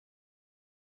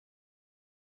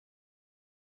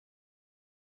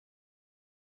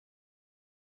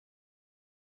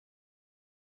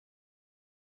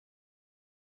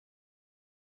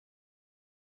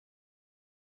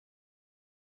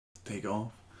take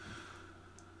off?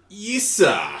 Yes, sir.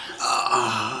 Yeah.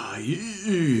 I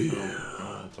don't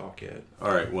want to talk yet.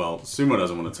 All right, well, Sumo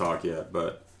doesn't want to talk yet,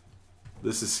 but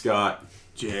this is Scott,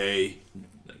 Jay.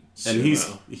 and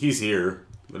he's here,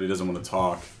 but he doesn't want to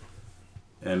talk.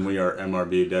 And we are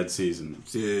MRB Dead Season.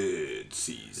 Dead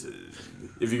Season.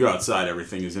 If you go outside,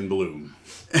 everything is in bloom.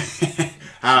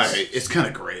 Alright, it's kind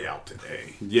of gray out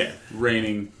today. Yeah,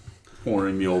 raining,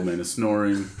 pouring, the old man is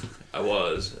snoring. I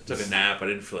took a nap. I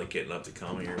didn't feel like getting up to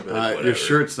come here. But whatever. Your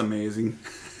shirt's amazing.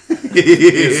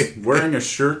 He's wearing a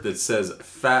shirt that says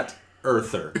Fat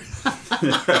Earther.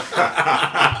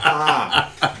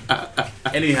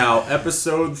 Anyhow,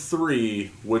 episode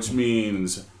 3, which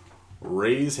means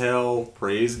raise hell,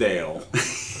 praise Dale.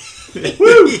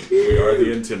 Woo! We are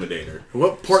the Intimidator.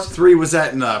 What part 3 was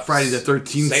that in Friday the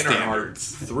 13th Saint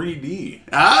standards? 3D.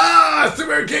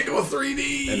 Super can't go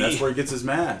 3D. And that's where he gets his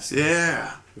mask.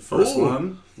 Yeah. The first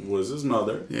one was his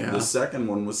mother. Yeah. The second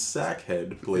one was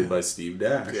Sackhead, played by Steve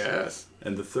Dash. Yes.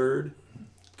 And the third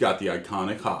got the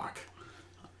iconic Hawk.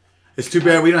 It's too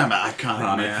bad we don't have an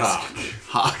iconic mask.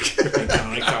 Hawk.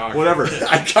 Iconic cock. Whatever.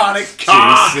 Iconic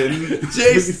cock. Jason.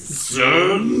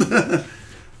 Jason.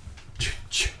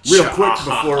 Real quick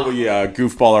before we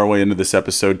goofball our way into this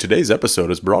episode, today's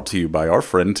episode is brought to you by our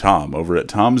friend Tom over at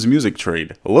Tom's Music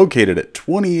Trade, located at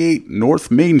 28 North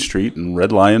Main Street in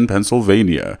Red Lion,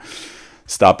 Pennsylvania.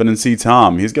 Stop in and see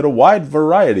Tom. He's got a wide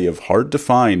variety of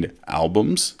hard-to-find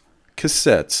albums,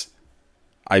 cassettes.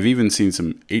 I've even seen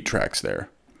some 8-tracks there.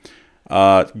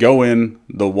 Go in.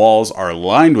 The walls are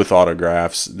lined with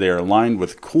autographs. They are lined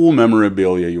with cool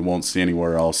memorabilia you won't see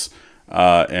anywhere else.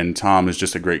 And Tom is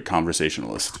just a great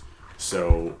conversationalist.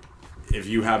 So if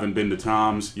you haven't been to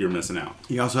Tom's, you're missing out.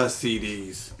 He also has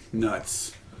CDs.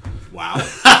 Nuts. Wow.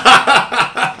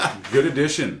 Good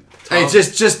addition. Hey,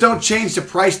 just don't change the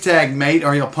price tag, mate,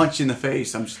 or he'll punch you in the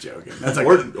face. I'm just joking. That's like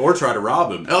Or try to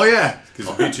rob him. oh yeah, Because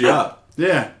he'll beat you up.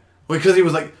 yeah. Well, because he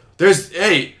was like,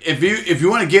 if you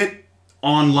want to get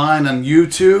online on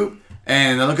YouTube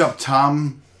and look up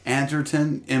Tom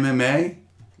Anderton MMA,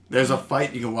 there's a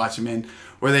fight you can watch him in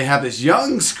where they have this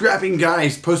young scrapping guy.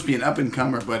 He's supposed to be an up and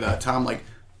comer, but Tom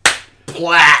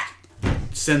plat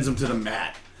sends him to the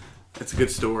mat. That's a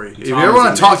good story. If you ever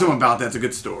want to talk to him about that, it's a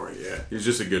good story. Yeah. He's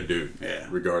just a good dude. Yeah.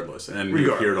 Regardless. And he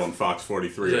appeared on Fox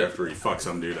 43 after he fucked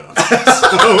some dude up.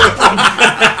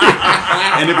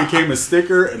 And it became a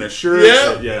sticker and a shirt.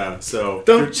 Yeah. Yeah. So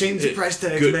Don't change the price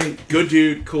tags, mate. Good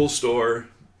dude, cool store.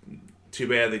 Too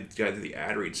bad the guy did the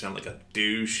ad read sounded like a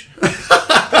douche.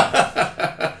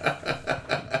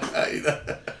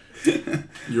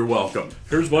 you're welcome.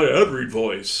 Here's my ad read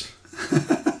voice.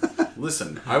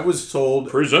 Listen, I was told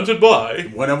Presented by.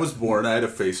 when I was born I had a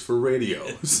face for radio.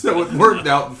 So it worked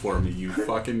out for me, you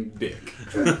fucking dick.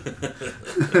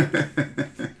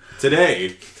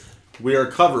 Today, we are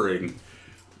covering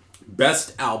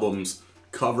best albums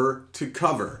cover to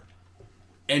cover.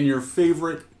 And your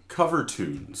favorite cover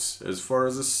tunes, as far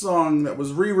as a song that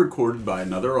was re-recorded by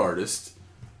another artist.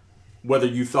 Whether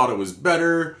you thought it was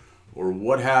better or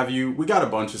what have you. We got a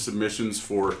bunch of submissions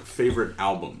for favorite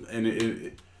album. And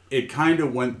it kind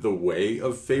of went the way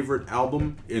of favorite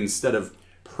album instead of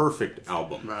perfect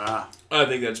album. I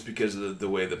think that's because of the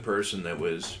way the person that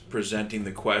was presenting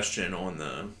the question on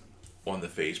the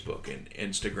Facebook and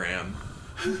Instagram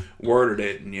worded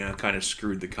it, and kind of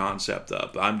screwed the concept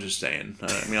up. I'm just saying.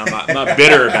 I mean, I'm not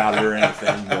bitter about it or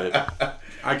anything, but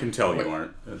I can tell you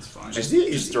aren't. That's fine.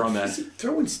 Just throwing that. Is he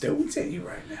throwing stones at you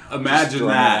right now? Imagine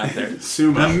throwing that. it out there.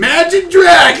 Sumo. Imagine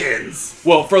Dragons!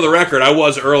 Well, for the record, I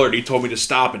was earlier, and he told me to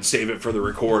stop and save it for the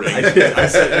recording. I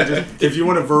said, if you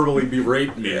want to verbally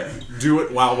berate me, do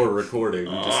it while we're recording.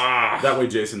 That way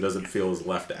Jason doesn't feel as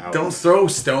left out. Don't throw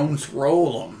stones,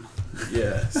 roll them.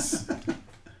 Yes.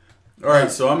 All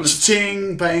right, so I'm gonna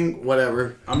Ching, bang,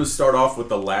 whatever. start off with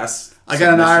the last. I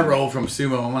got an eye submission. roll from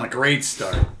Sumo. I'm on a great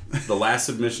start. The last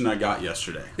submission I got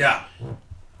yesterday. Yeah.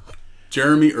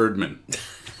 Jeremy Erdman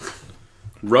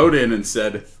wrote in and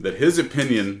said that his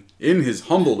opinion, in his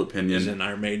humbled Is opinion, it an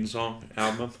Iron Maiden song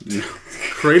album?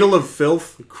 Cradle of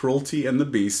Filth, Cruelty and the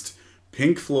Beast,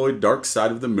 Pink Floyd, Dark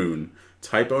Side of the Moon,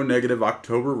 Typo Negative,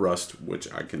 October Rust,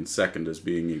 which I can second as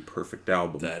being a perfect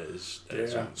album. That is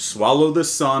Swallow the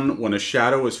Sun, When a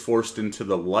Shadow is Forced into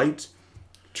the Light,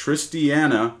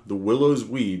 Tristiana, The Widow's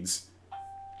Weeds,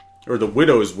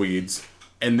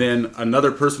 and then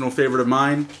another personal favorite of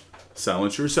mine,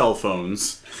 Silence Your Cell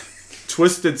Phones,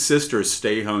 Twisted Sisters,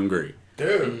 Stay Hungry.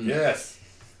 Dude, yes.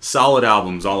 Solid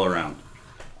albums all around.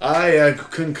 I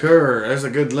concur. There's a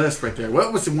good list right there.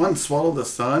 What was the one? Swallow the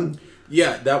Sun?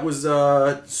 Yeah, that was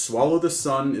Swallow the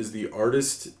Sun is the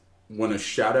artist When a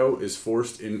Shadow is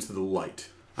Forced into the Light.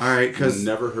 All right, because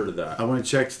never heard of that. I want to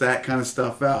check that kind of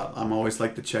stuff out. I'm always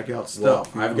like to check out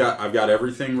stuff. Well, I've got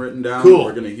everything written down. Cool.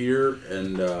 We're gonna hear,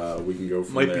 and we can go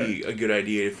from Might there. be a good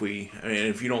idea if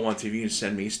if you don't want to, if you can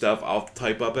send me stuff, I'll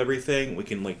type up everything. We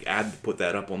can put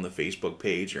that up on the Facebook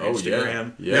page or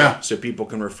Instagram. Yeah. So people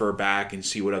can refer back and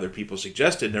see what other people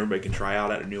suggested, and everybody can try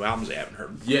out new albums they haven't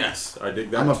heard. Yes, I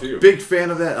dig that I'm a too. big fan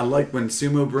of that. I like when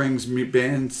Sumo brings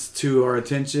bands to our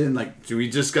attention. Like, we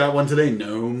just got one today,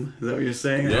 Gnome. Is that what you're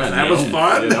saying? Yeah, that was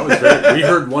fun. Yeah, that was great. We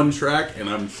heard one track, and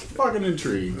I'm fucking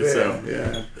intrigued. So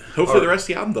Yeah. Hopefully the rest of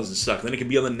the album doesn't suck. Then it can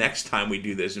be on the next time we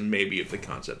do this, and maybe if the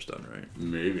concept's done right.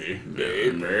 Maybe.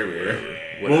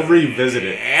 We'll revisit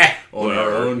it on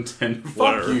our own 10.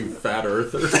 Fuck you, fat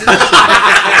earther.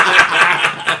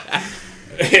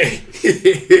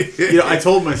 I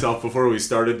told myself before we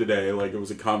started today, like it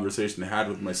was a conversation I had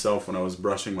with myself when I was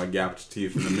brushing my gapped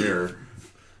teeth in the mirror.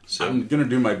 So I'm going to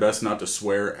do my best not to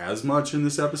swear as much in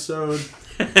this episode.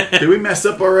 Did we mess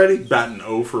up already? Batting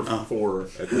 0 for 4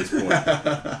 at this point.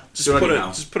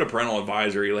 Just put a parental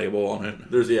advisory label on it.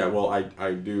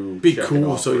 I do. Be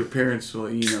cool so your parents will,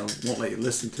 won't let you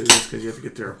listen to this because you have to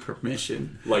get their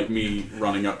permission. Like me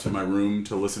running up to my room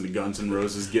to listen to Guns N'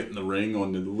 Roses Get in the Ring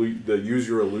on the Use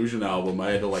Your Illusion album.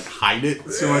 I had to hide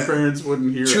it so my parents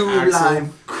wouldn't hear True Axl.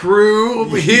 Live Crew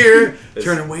over here,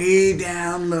 turning way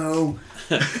down low.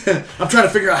 I'm trying to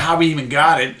figure out how we even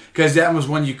got it because that was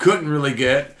one you couldn't really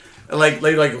get. Like,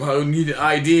 well, you need an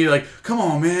ID. Like, come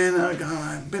on, man.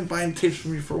 I've been buying tapes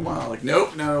from you for a while. Like,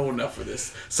 nope, no, enough of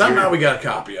this. Somehow we got a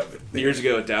copy of it. Years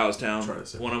ago at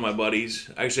Dallastown, one of my buddies,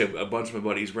 actually a bunch of my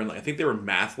buddies were I think they were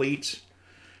mathletes.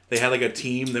 They had a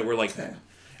team that were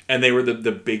and they were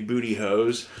the big booty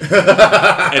hoes.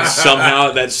 And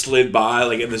somehow that slid by,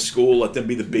 in the school, let them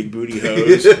be the big booty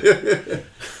hoes.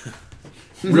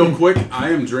 Real quick, I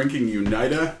am drinking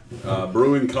Unita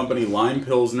Brewing Company Lime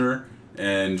Pilsner,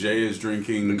 and Jay is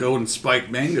drinking the Golden Spike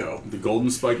Mango. The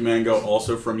Golden Spike Mango,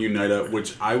 also from Unita,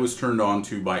 which I was turned on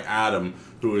to by Adam,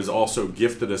 who has also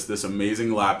gifted us this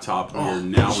amazing laptop we are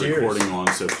now recording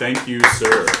on. So thank you,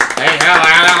 sir. Hey,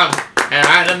 Adam! And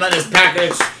Adam and his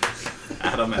package.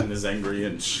 Adam and his angry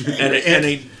inch. And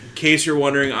in case you're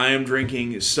wondering, I am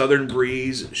drinking Southern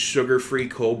Breeze sugar-free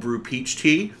cold brew peach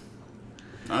tea.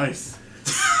 Nice.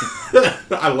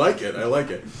 I like it.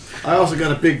 I also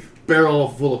got a big barrel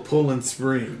full of Poland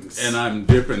Springs. And I'm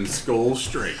dipping Skull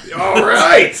Straight. All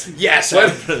right. Yes.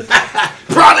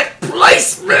 Product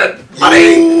placement,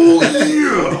 buddy.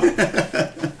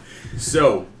 Yeah.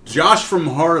 So, Josh from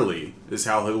Harley is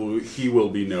how he will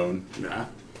be known. Yeah.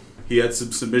 He had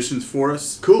some submissions for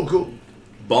us. Cool.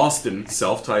 Boston,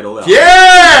 self-titled album.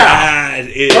 Yeah! That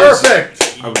is Perfect.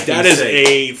 That is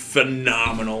a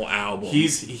phenomenal album.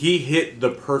 He hit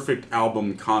the perfect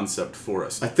album concept for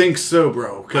us. I think so,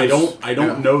 bro. I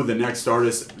don't know the next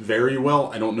artist very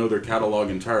well. I don't know their catalog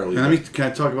entirely. Can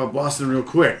I talk about Boston real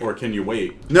quick? Or can you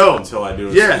wait? No. Until I do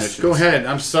his Yes, submissions? go ahead.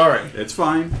 I'm sorry. It's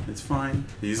fine. I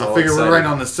figure we're right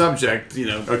on the subject,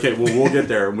 Okay, well, we'll get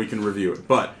there and we can review it.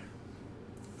 But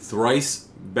Thrice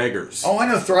Beggars. Oh, I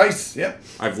know Thrice. Yep.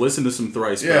 I've listened to some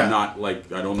Thrice, but I'm not,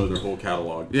 I don't know their whole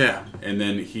catalog. Yeah. And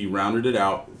then he rounded it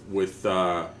out with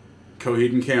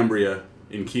Coheed and Cambria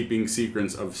in keeping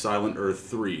sequence of Silent Earth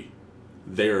 3.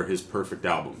 They are his perfect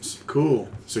albums. Cool.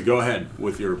 So go ahead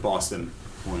with your Boston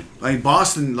point.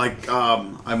 Boston, I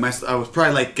was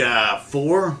probably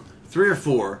 3 or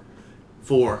 4,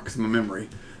 because of my memory.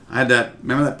 I had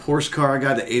remember that Porsche car I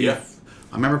got, the 80? Yeah.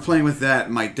 I remember playing with that.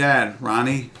 My dad,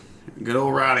 Ronnie, good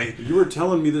old Ronnie. You were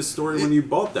telling me this story when you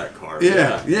bought that car.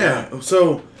 Yeah.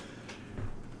 So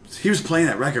he was playing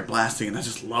that record, blasting, and I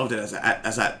just loved it at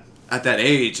that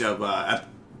age of at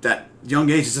that young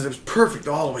age. It was perfect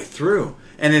all the way through,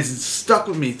 and it's stuck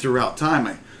with me throughout time.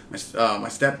 My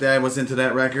stepdad was into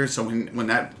that record, so when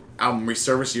that album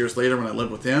resurfaced years later when I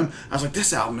lived with him, I was like,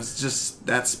 this album is just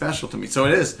that special to me. So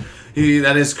it is.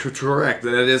 That is correct.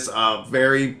 That is a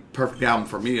very perfect album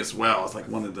for me as well. It's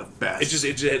one of the best. It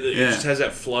just has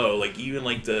that flow, even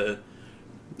the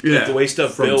Yeah. the way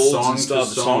stuff From builds song and to stuff,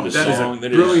 song. song to That is song. a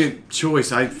brilliant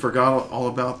choice. I forgot all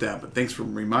about that, but thanks for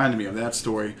reminding me of that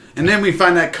story. And then we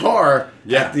find that car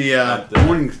at the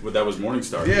morning. Well, that was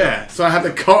Morningstar. Yeah, so I have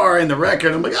the car in the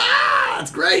record. I'm like,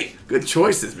 it's great. Good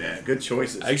choices, man. Good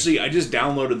choices. Actually, I just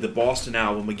downloaded the Boston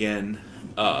album again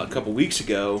a couple weeks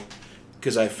ago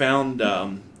because I found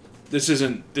this is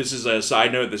a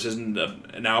side note. This isn't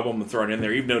an album I'm throwing in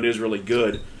there, even though it is really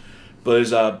good. But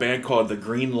there's a band called The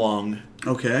Green Lung.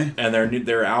 Okay. And their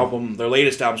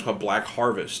latest album is called Black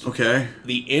Harvest. Okay.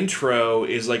 The intro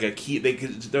is like a key.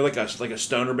 They're like a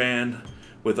stoner band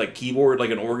with like keyboard,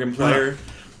 like an organ player.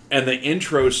 And the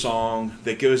intro song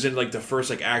that goes in like the first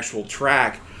like actual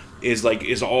track is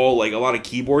all like a lot of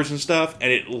keyboards and stuff,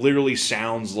 and it literally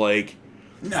sounds like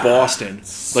Boston,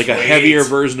 like a heavier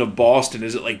version of Boston,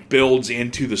 as it like builds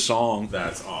into the song.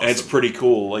 That's awesome. And it's pretty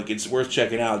cool. Like it's worth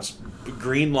checking out. It's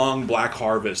Green Lung, Black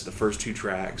Harvest, the first 2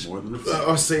 tracks.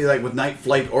 I'll say like with Night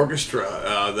Flight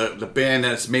Orchestra, the band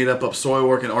that's made up of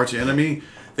Soilwork and Arch Enemy,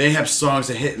 they have songs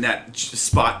that hit in that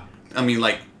spot. I mean,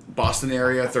 like Boston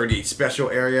area, 38 Special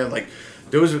area, like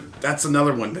that's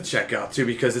another one to check out too,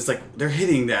 because it's like they're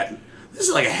hitting that. This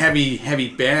is like a heavy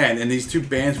band, and these 2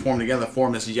 bands form together,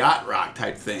 form this yacht rock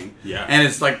type thing. Yeah, and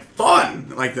it's like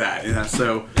fun like that, you know.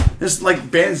 So it's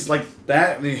like bands like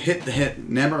that. And you hit the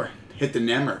hammer, hit the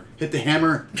nail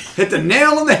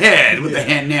on the head with the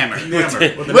hammer. With the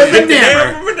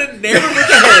hammer. With the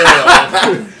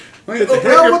hammer. With the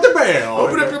hell with the bell.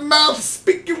 Open up your mouth,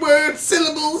 speak your words,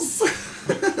 syllables.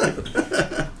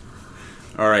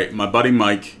 All right, my buddy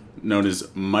Mike, known as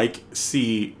Mike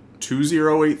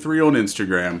C2083 on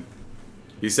Instagram,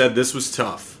 he said this was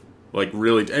tough. Like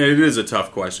really, and it is a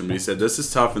tough question, but he said this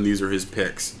is tough, and these are his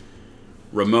picks.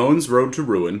 Ramones' Road to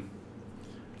Ruin,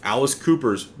 Alice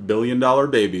Cooper's $1 Billion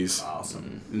Babies,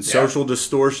 Awesome, and Social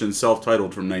Distortion,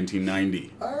 self-titled from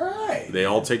 1990. All right. They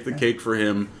all take the cake for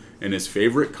him, and his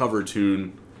favorite cover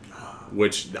tune,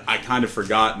 which I kind of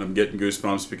forgot, and I'm getting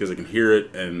goosebumps because I can hear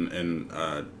it, and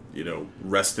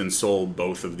rest in soul,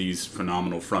 both of these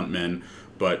phenomenal frontmen,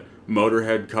 but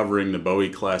Motorhead covering the Bowie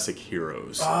classic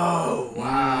Heroes. Oh,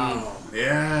 wow.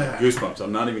 Yeah. Goosebumps,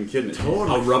 I'm not even kidding. Totally.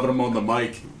 I'll rub them on the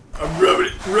mic. I'm rubbing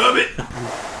it. Rub it.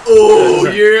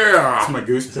 Oh, yeah. That's my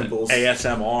goose pimples.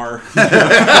 ASMR.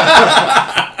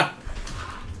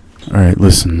 All right,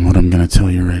 listen, what I'm going to tell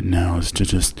you right now is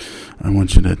I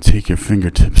want you to take your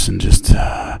fingertips and just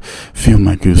feel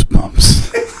my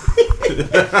goosebumps.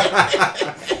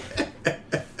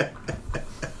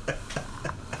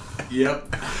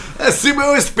 Yep.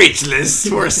 Sumo is speechless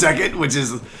for a second, which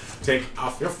is... Take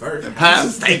off your fur.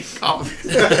 Take off.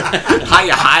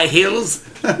 High heels.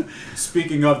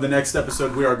 Speaking of the next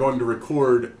episode we are going to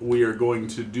record, we are going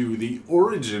to do the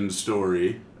origin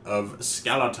story of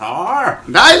Skeletor.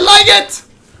 I like it.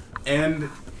 And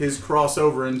his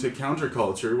crossover into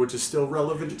counterculture, which is still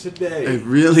relevant today. It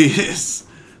really is.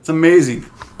 It's amazing.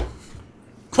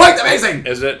 Quite amazing.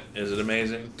 Is it? Is it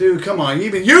amazing? Dude, come on.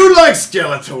 Even you like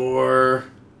Skeletor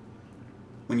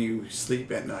when you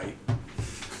sleep at night.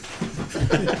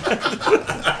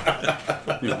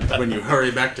 When you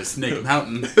hurry back to Snake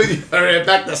Mountain. Hurry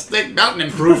back to Snake Mountain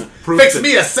and Proof fix that-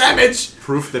 me a sandwich.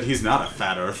 Proof that he's not a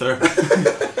fat earther.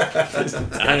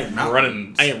 I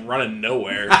ain't running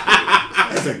nowhere.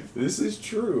 This is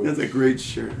true. That's a great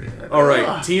shirt. All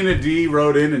right, Tina D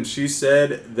wrote in and she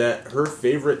said that her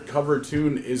favorite cover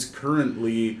tune is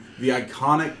currently the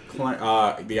iconic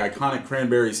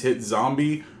Cranberries hit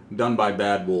 "Zombie," done by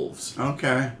Bad Wolves.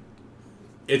 Okay.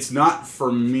 It's not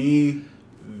for me.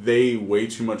 They way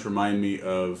too much remind me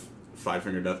of Five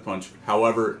Finger Death Punch.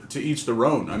 However, to each their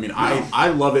own. I mean, I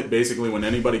love it basically when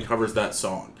anybody covers that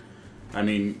song. I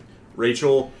mean,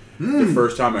 Rachel, the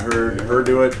first time I heard her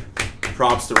do it,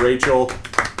 props to Rachel.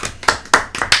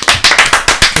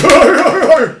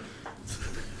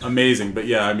 Amazing. But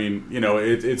yeah, I mean,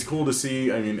 it's cool to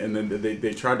see. I mean, and then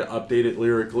they tried to update it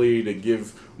lyrically to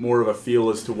give more of a feel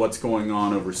as to what's going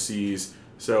on overseas.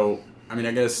 So, I mean,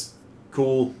 I guess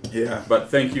cool. Yeah. But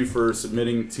thank you for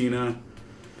submitting, Tina.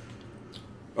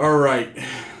 All right.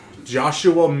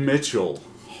 Joshua Mitchell,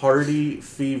 Hardy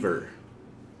Fever.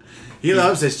 He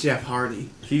loves this Jeff Hardy.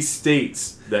 He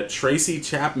states that Tracy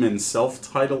Chapman's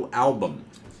self-titled album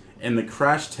and the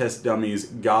Crash Test Dummies'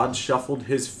 God Shuffled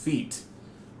His Feet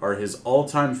are his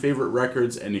all-time favorite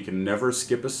records, and he can never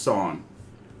skip a song.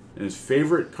 And his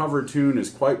favorite cover tune is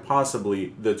quite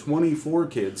possibly the 24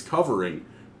 Kids covering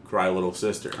Cry Little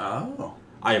Sister. Oh.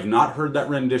 I have not heard that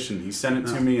rendition. He sent it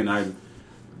to me, and I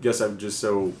guess I'm just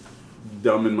so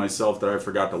dumb in myself that I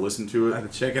forgot to listen to I it.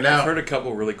 have to check it I've out. heard a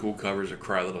couple really cool covers of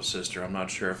Cry Little Sister. I'm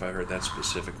not sure if I heard that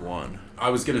specific one. I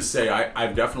was going to say,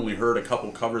 I've definitely heard a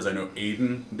couple covers. I know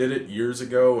Aiden did it years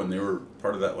ago, and they were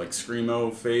part of that like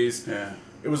Screamo phase. Yeah.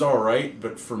 It was all right,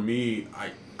 but for me,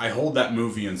 I hold that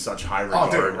movie in such high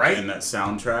regard. dude, right? And that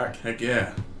soundtrack. Heck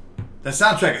yeah. That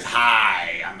soundtrack is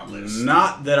high on the list.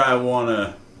 Not that I want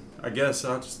to... I guess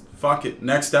I'll just... Fuck it.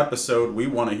 Next episode, we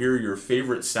want to hear your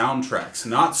favorite soundtracks.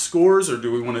 Not scores, or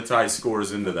do we want to tie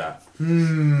scores into that? 4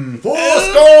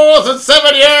 scores and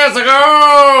 7 years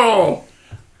ago!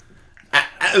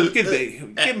 You could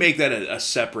make that a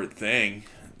separate thing,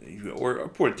 or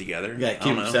put it together. You gotta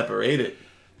keep them separated.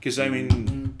 Because, I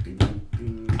mean,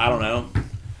 I don't know.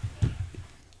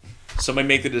 Somebody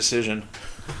make the decision.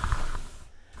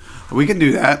 We can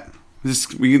do that.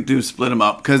 We can split them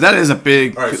up because that is a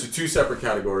big. All right, so 2 separate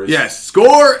categories. Yes,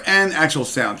 score and actual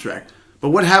soundtrack. But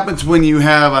what happens when you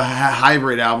have a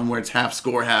hybrid album where it's half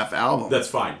score, half album? That's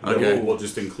fine. Okay. We'll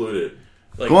just include it.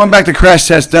 Like, Going back to Crash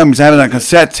Test Dummies, I have it on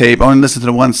cassette tape. I only listen to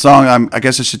the one song. I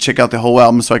guess I should check out the whole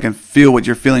album so I can feel what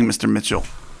you're feeling, Mr. Mitchell.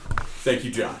 Thank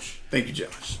you, Josh. Thank you,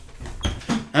 Josh.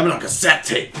 I have it on cassette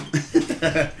tape.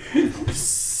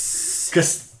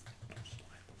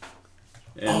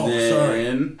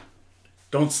 Then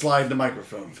Don't slide the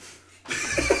microphone.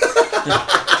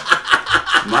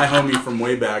 my homie from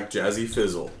way back, Jazzy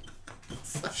Fizzle.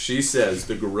 She says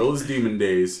the Gorillaz Demon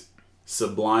Days,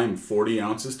 Sublime 40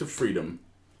 Ounces to Freedom,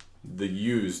 the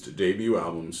Used debut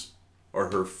albums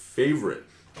are her favorite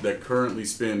that currently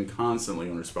spin constantly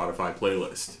on her Spotify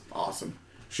playlist. Awesome.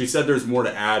 She said there's more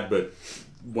to add, but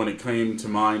when it came to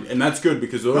mind, and that's good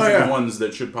because those are the ones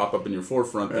that should pop up in your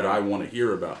forefront that I want to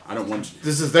hear about. I don't want you...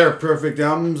 This is their perfect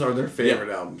albums or their favorite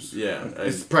albums? Yeah.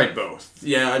 It's probably both.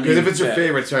 Yeah, I mean... Because if it's your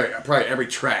favorite, probably every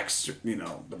track's,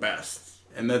 the best.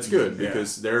 And that's good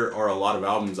because there are a lot of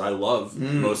albums I love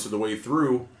most of the way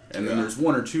through, and then there's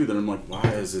 1 or 2 that I'm like, why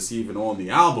is this even on the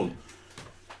album?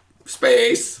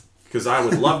 Space! Because I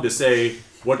would love to say,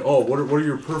 what are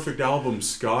your perfect albums,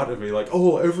 Scott? And be like,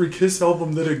 every Kiss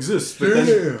album that exists. But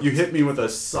then you hit me with a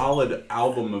solid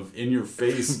album of In Your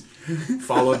Face,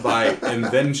 followed by And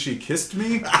Then She Kissed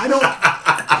Me? I don't...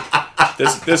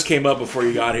 This came up before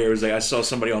you got here. It was like I saw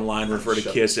somebody online refer to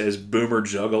Kiss as Boomer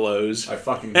Juggalos. I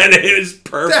fucking... And it is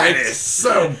perfect. That is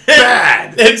so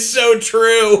bad! It's so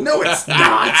true. No, it's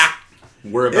not!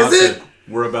 We're about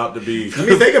to be... Let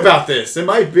me think about this. It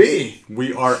might be.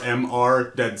 We are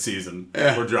MR Dead Season.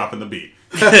 Yeah. We're dropping the beat.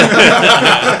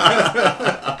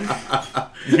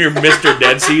 You're Mr.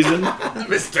 Dead Season?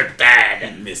 Mr.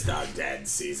 Dad. Mr. Dead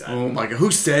Season. Oh my god, who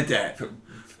said that?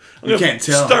 You can't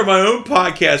tell. Start my own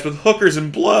podcast with hookers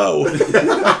and blow.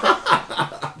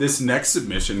 This next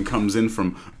submission comes in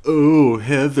from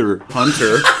Heather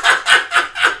Hunter.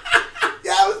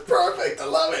 Yeah, it was perfect. I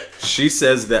love it. She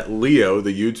says that Leo,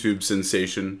 the YouTube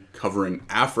sensation covering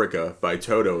Africa by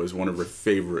Toto, is one of her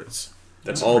favorites.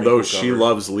 That's although she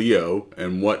loves Leo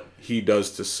and what he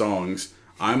does to songs,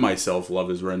 I myself love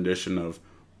his rendition of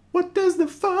What Does the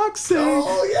Fox Say?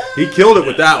 Oh yeah. He killed it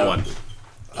with that one.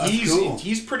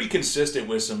 He's pretty consistent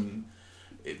with some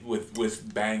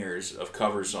with bangers of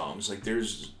cover songs. Like there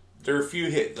are a few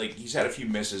he's had a few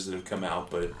misses that have come out,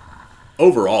 but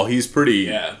overall he's pretty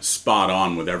Yeah. spot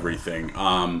on with everything.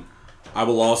 I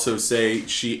will also say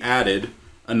she added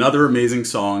another amazing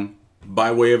song by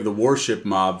way of the Warship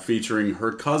Mob featuring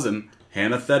her cousin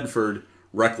Hannah Thedford,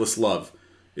 Reckless Love.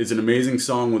 It's an amazing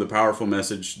song with a powerful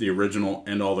message, the original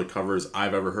and all the covers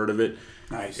I've ever heard of it.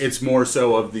 Nice. It's more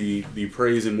so of the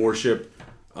praise and worship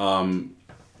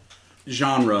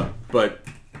genre, but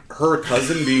her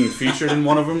cousin being featured in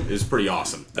one of them is pretty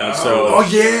awesome. Oh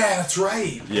yeah, that's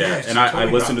right. Yeah, she and told I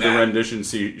me listened to about the that. rendition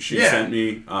she sent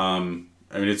me.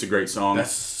 I mean, it's a great song.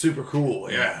 That's super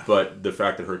cool. Yeah. But the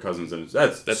fact that her cousin's in it,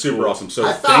 that's super cool. awesome. So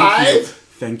High thank you. five.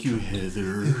 Thank you,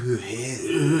 Heather.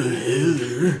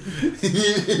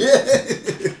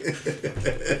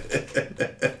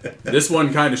 This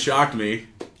one kind of shocked me.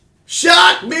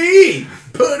 Shock me!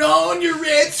 Put on your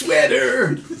red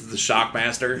sweater. the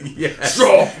Shockmaster. Yes.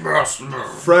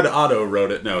 Shockmaster. Fred Otto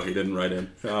wrote it. No, he didn't write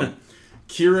in.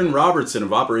 Kieran Robertson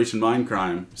of Operation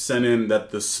Mindcrime sent in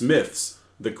that The Smiths,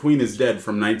 The Queen is Dead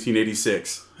from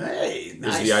 1986 Hey,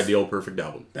 nice. is the ideal perfect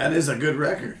album. That is a good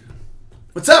record.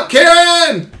 What's up,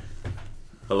 Karen?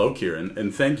 Hello, Kieran,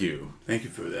 and thank you. Thank you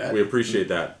for that. We appreciate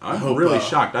that. I'm hope, really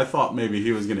shocked. I thought maybe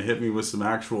he was going to hit me with some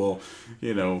actual,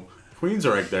 Queens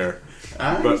right there.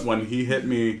 But when he hit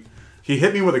me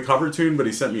with a cover tune, but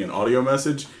he sent me an audio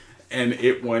message, and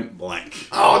it went blank.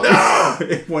 Oh no!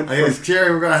 It went I guess,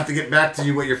 Karen, we're gonna have to get back to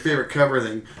you what your favorite cover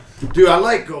thing. Dude,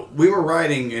 we were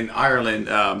riding in Ireland,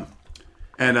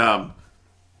 and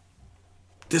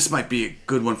this might be a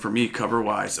good one for me cover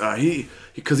wise.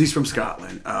 Because he's from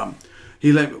Scotland. I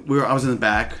was in the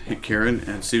back, Karen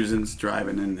and Susan's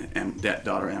driving, and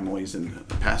daughter Emily's in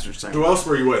the passenger side. Who else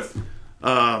were you with?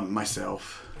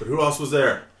 Myself. But who else was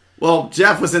there? Well,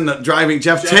 Jeff was in the driving.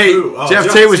 Jeff Jeff Tate. who? Oh, Jeff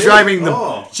Jeff Tate was Tate. driving the.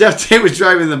 Oh. Jeff Tate was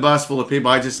driving the bus full of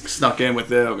people. I just snuck in with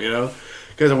them,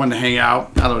 because I wanted to hang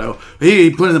out. I don't know.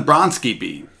 He put in the Bronski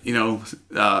beat.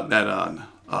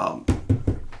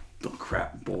 Oh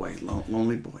crap, boy,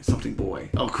 lonely boy, something boy.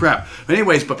 Oh crap. But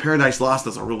anyways, but Paradise Lost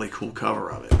does a really cool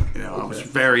cover of it. I was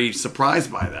very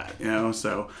surprised by that.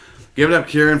 So. Give it up,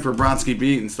 Kieran, for Bronski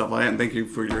Beat and stuff like that, and thank you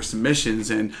for your submissions.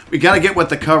 And we got to get what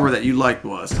the cover that you liked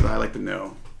was, because I like to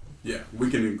know. Yeah, we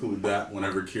can include that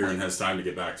whenever Kieran has time to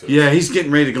get back to it. Yeah, he's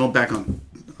getting ready to go back on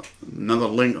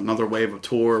another wave of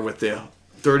tour with the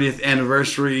 30th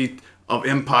anniversary of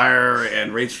Empire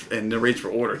and the Rage for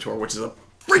Order tour, which is a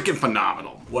freaking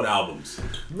phenomenal. What albums?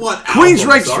 Queen's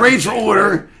Rage for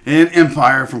Order and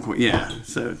Empire from Queen. Yeah,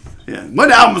 so yeah,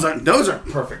 what albums are those? Are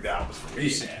perfect albums for me.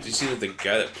 Did you see that the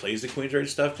guy that plays the Queen's Rage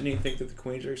stuff didn't even think that the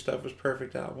Queen's Rage stuff was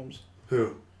perfect albums?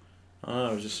 Who? Oh,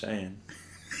 I was just saying.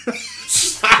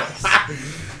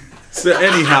 So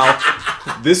anyhow,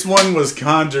 this one was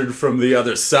conjured from the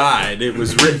other side. It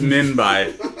was written in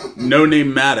by No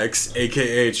Name Maddox,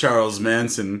 a.k.a. Charles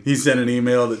Manson. He sent an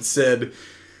email that said,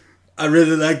 I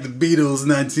really like the Beatles'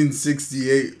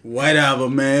 1968 White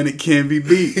Album, man. It can't be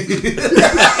beat.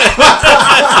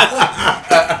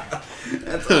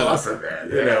 That's awesome, man.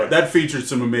 You know, that featured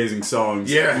some amazing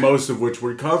songs, most of which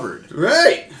were covered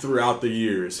throughout the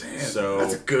years. Man, so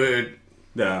that's a good...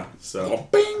 Yeah, so... Oh,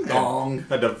 bing dong.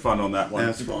 Had to have fun on that one.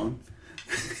 That's fun.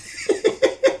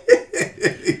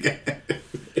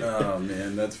 Oh,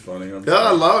 man, that's funny.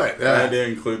 I love it. I had to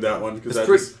include that one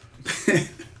because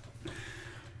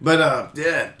But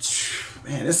yeah,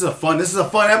 man, this is a fun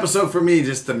episode for me.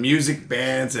 Just the music,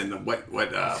 bands, and what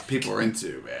people are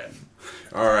into, man.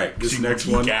 All right, this next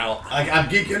one. I'm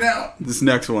geeking out. This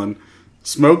next one,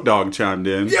 Smoke Dog chimed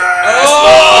in. Yes!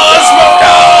 Oh, Smoke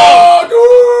Dog!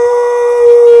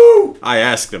 I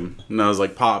asked him, and I was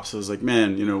like, Pops, I was like,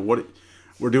 man, you know what?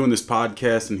 We're doing this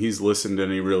podcast, and he's listened,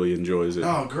 and he really enjoys it.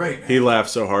 Oh, great, man. He laughed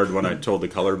so hard when I told the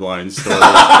colorblind story.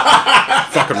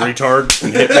 Fucking retard,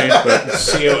 and hit me. But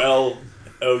COLOUR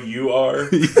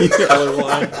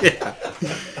colorblind.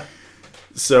 Yeah.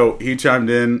 So he chimed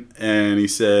in, and he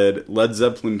said Led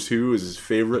Zeppelin 2 is his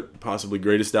favorite, possibly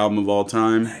greatest album of all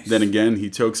time. Nice. Then again,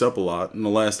 he tokes up a lot, and the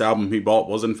last album he bought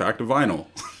was, in fact, a vinyl.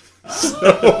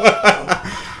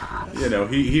 You know,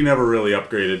 he never really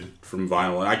upgraded from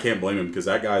vinyl, and I can't blame him because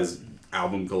that guy's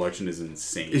album collection is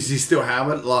insane. Is he still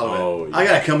having a lot of it? Yeah. I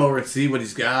gotta come over and see what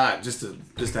he's got just to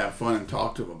have fun and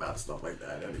talk to him about stuff like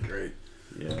that. That'd be great.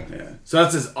 Yeah. So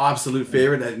that's his absolute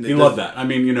favorite. He loved that. I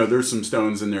mean, you know, there's some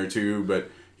Stones in there too, but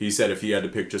he said if he had to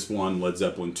pick just one, Led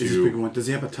Zeppelin 2. Does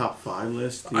he have a top 5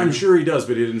 list? I'm sure he does,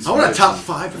 but he didn't say I want a top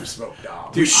 5 of Smoke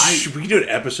Dog. Dude, we do an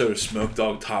episode of Smoke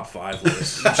Dog top 5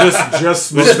 list. just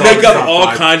Smoke Dog make up all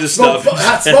kinds of stuff.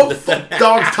 Smoke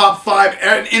Dog's top 5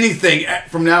 and anything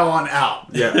from now on out.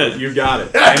 Yeah, you got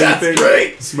it. That's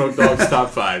great. Smoke Dog's top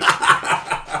 5.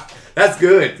 That's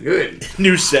good.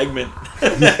 New segment.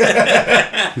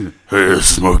 Hey,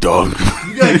 Smoke Dog.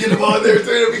 You gotta get him on there too.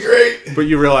 It'll be great. But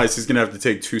you realize he's gonna have to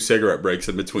take 2 cigarette breaks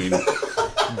in between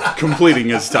completing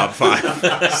his top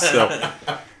 5. So,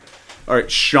 all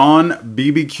right, Sean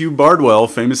BBQ Bardwell,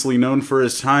 famously known for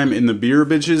his time in the Beer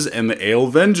Bitches and the Ale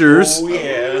Vengers. Oh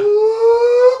yeah.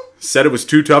 Said it was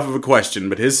too tough of a question,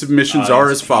 but his submissions are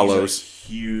as follows. He's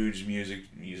a huge music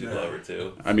lover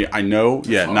too. I mean, I know.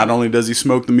 Yeah, not only does he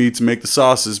smoke the meats and make the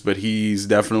sauces, but he's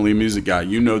definitely a music guy.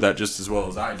 You know that just as well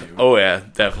as I do. Oh yeah,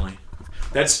 definitely.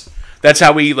 That's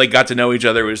how we got to know each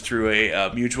other, was through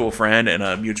a mutual friend and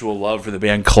a mutual love for the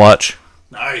band Clutch.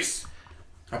 Nice.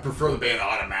 I prefer the band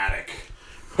Automatic.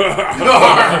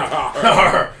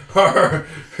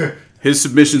 His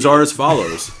submissions are as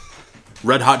follows.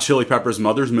 Red Hot Chili Peppers'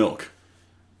 Mother's Milk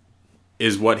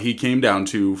is what he came down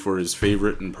to for his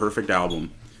favorite and perfect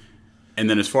album. And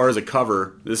then as far as a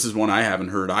cover, this is one I haven't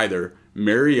heard either.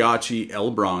 Mariachi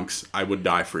El Bronx, I Would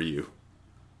Die For You.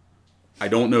 I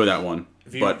don't know that one.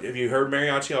 Have you heard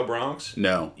Mariachi El Bronx?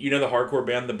 No. You know the hardcore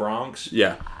band The Bronx?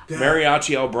 Yeah.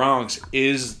 Mariachi El Bronx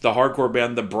is the hardcore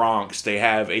band The Bronx. They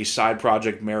have a side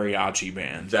project mariachi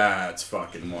band. That's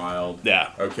fucking wild.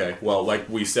 Yeah. Okay, well, like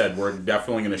we said, we're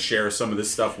definitely going to share some of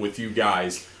this stuff with you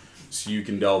guys so you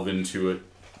can delve into it.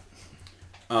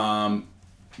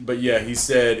 But yeah, he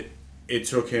said it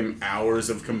took him hours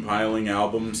of compiling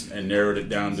albums and narrowed it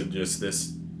down to just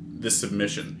this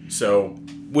submission. So,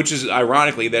 which is,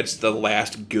 ironically, that's the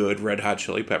last good Red Hot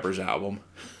Chili Peppers album.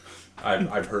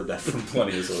 I've heard that from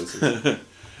plenty of sources.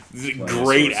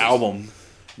 Great album.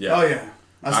 Yeah. Oh yeah.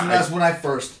 That's when I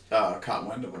first caught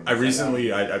wind of him. I've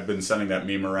been sending that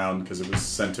meme around because it was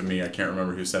sent to me. I can't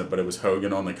remember who sent it, but it was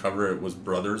Hogan on the cover. It was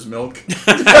Brothers Milk.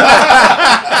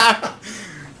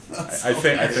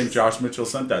 I think Josh Mitchell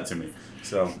sent that to me.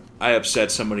 So I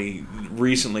upset somebody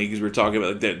recently because we were talking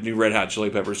about that new Red Hot Chili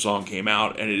Peppers song came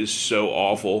out, and it is so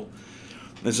awful.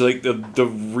 It's like the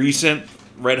recent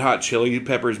Red Hot Chili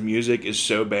Peppers music is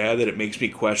so bad that it makes me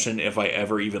question if I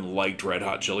ever even liked Red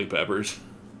Hot Chili Peppers.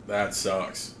 That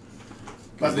sucks.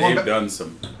 Because they've done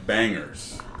some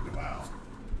bangers. Wow.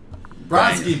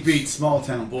 Bronski beat Small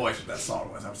Town Boys with that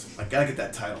song was. I was like, gotta get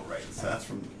that title right. So that's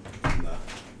from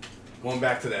going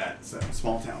back to that. So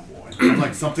Small Town Boy. I'm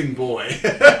like something boy.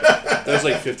 That was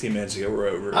like 15 minutes ago. We're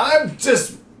over. I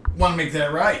just want to make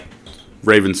that right.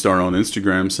 Ravenstar on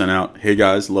Instagram sent out, "Hey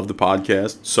guys, love the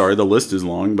podcast. Sorry the list is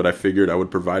long, but I figured I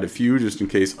would provide a few just in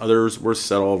case others were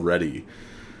set already.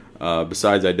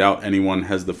 Besides, I doubt anyone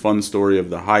has the fun story of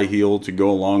the high heel to go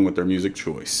along with their music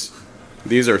choice.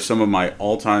 These are some of my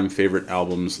all-time favorite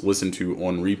albums listened to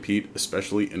on repeat,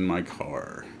 especially in my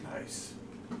car. Nice.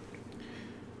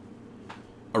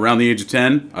 Around the age of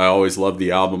 10, I always loved the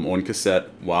album on cassette,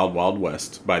 Wild Wild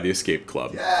West by the Escape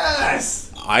Club.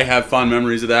 Yes. I have fond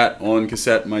memories of that on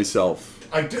cassette myself.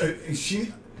 I do.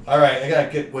 All right, I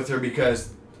gotta get with her because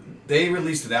they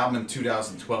released an album in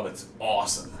 2012. It's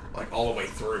awesome, like all the way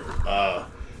through. I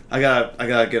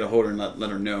gotta get a hold of her and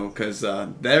let her know because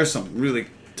there's some really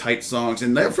tight songs,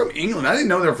 and they're from England. I didn't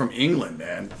know they were from England,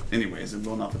 man. Anyways, I'm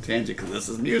going off a tangent because this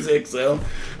is music. So,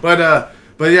 but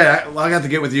yeah, I got to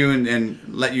get with you and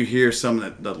let you hear some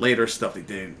of the later stuff they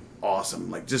did. Awesome,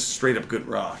 like just straight up good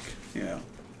rock. You know.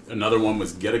 Another one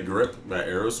was Get a Grip by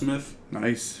Aerosmith.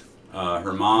 Nice.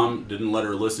 Her mom didn't let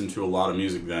her listen to a lot of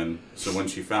music then, so when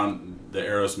she found the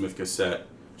Aerosmith cassette,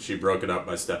 she broke it up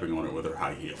by stepping on it with her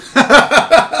high heel. So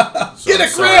Get a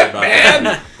grip, man!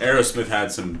 That. Aerosmith had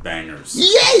some bangers.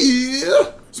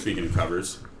 Yeah! Speaking of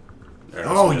covers.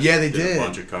 Oh, yeah, they did did. A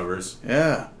bunch of covers.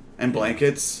 Yeah. And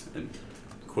blankets. And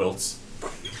quilts.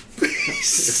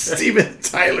 Steven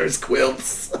Tyler's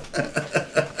quilts.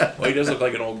 Well, he does look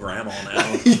like an old grandma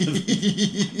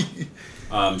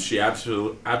now. She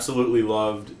absolutely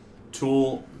loved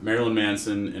Tool, Marilyn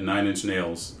Manson, and Nine Inch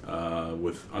Nails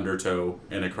with Undertow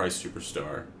and Antichrist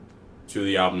Superstar. Two of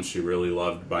the albums she really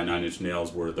loved by Nine Inch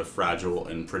Nails were The Fragile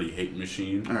and Pretty Hate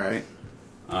Machine. All right.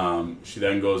 She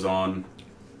then goes on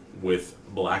with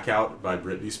Blackout by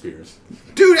Britney Spears.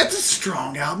 Dude, that's a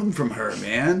strong album from her,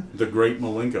 man. The Great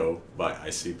Malenko by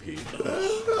ICP.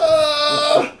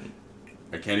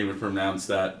 I can't even pronounce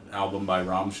that album by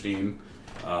Rammstein.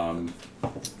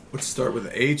 Let's start with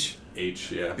the H.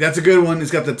 H, yeah. That's a good one.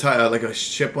 It's got the like a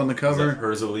ship on the cover.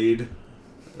 Herzlied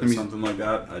or something like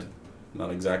that. I'm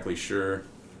not exactly sure.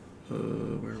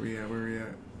 Where are we at?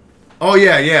 Oh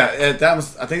yeah. That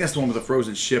was. I think that's the one with the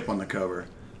frozen ship on the cover.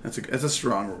 That's a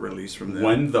strong release from them.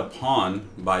 When the Pawn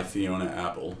by Fiona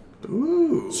Apple.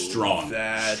 Ooh. Strong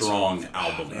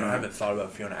album. Man, I haven't thought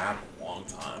about Fiona Apple in a long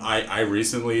time. I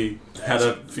recently had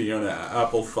a Fiona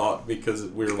Apple thought because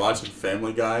we were watching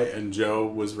Family Guy and Joe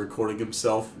was recording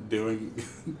himself doing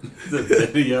the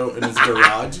video in his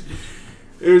garage.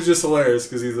 It was just hilarious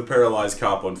because he's a paralyzed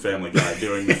cop on Family Guy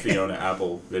doing the Fiona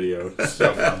Apple video.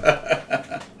 So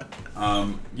fun.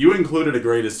 You included a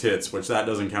greatest hits, which that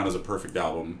doesn't count as a perfect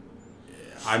album.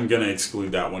 I'm going to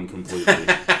exclude that one completely.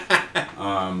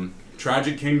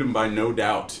 Tragic Kingdom by No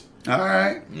Doubt. All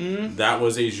right. That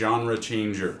was a genre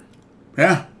changer.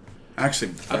 Yeah.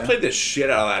 Actually, I played the shit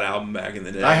out of that album back in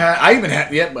the day. I even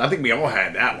had. Yeah, I think we all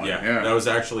had that one. Yeah, that was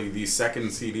actually the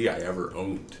second CD I ever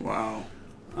owned. Wow.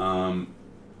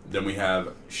 Then we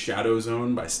have Shadow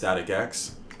Zone by Static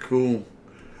X. Cool.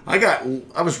 I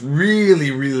was really,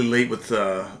 really late with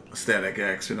Static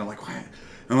X, and I'm like, why?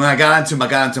 And when I got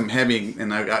into them heavy,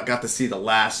 and I got to see the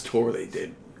last tour they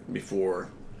did before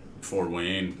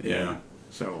Wayne. Yeah.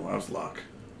 So I was luck.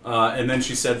 And then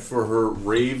she said for her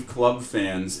rave club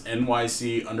fans,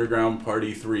 NYC Underground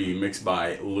Party 3 mixed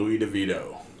by Louis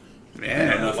DeVito.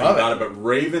 Man, I know nothing about it, but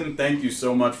Raven, thank you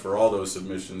so much for all those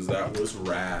submissions. That was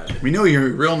rad. We know your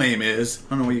real name is. I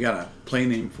don't know what you got a play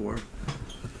name for.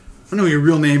 I know your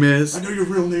real name is. I know your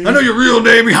real name. I know your real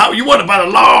name. How you want it by the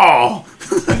law?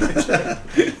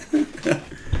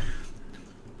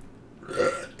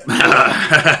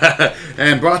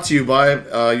 And brought to you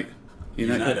by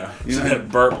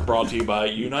Unita. Brought to you by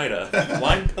Unita.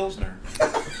 Lime Pilsner.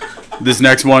 This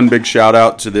next one, big shout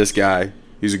out to this guy.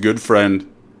 He's a good friend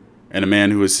and a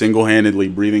man who is single-handedly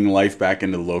breathing life back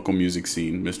into the local music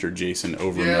scene, Mr. Jason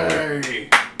Overmiller. Yay.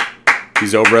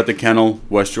 He's over at the Kennel,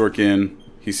 West York Inn.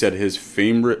 He said his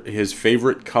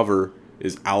favorite cover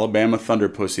is Alabama Thunder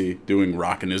Pussy doing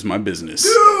Rockin' Is My Business.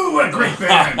 Ooh, what a great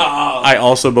band. I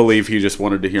also believe he just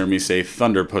wanted to hear me say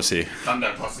Thunder Pussy.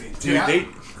 Thunder Pussy.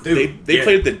 Dude, they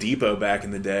played at the Depot back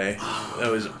in the day. That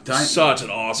was such an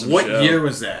awesome show. What year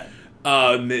was that?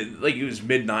 It was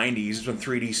mid-90s when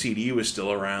 3D CD was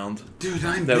still around. Dude,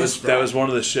 I missed that. That was one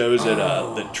of the shows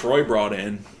that Troy brought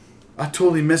in. I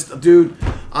totally missed. Dude,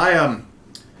 I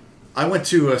went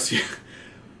to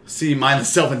see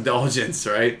Mindless Self-Indulgence,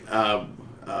 right?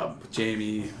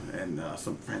 Jamie and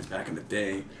some friends back in the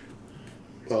day.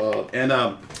 And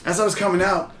as I was coming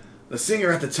out, the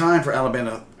singer at the time for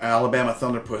Alabama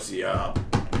Thunder Pussy,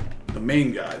 the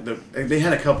main guy, they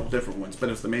had a couple different ones, but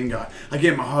it was the main guy. I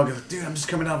gave him a hug. I was like, dude, I'm just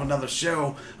coming out of another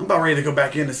show. I'm about ready to go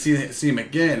back in to see him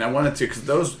again. I wanted to, because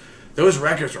those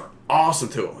records were awesome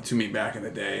to me back in the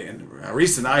day. And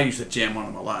Reese and I used to jam on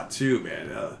them a lot too,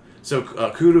 man. So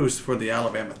kudos for the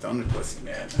Alabama Thunder Pussy,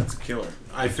 man. That's a killer.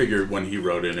 I figured when he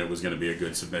wrote in, it was going to be a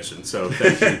good submission. So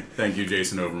thank you,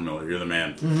 Jason Overmiller. You're the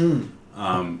man.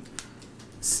 Mm-hmm.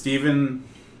 Stephen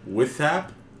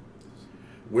Withaf.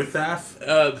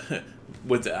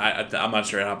 I'm not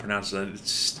sure how to pronounce it.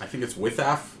 I think it's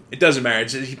Withaf. It doesn't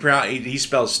matter. He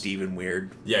spells Steven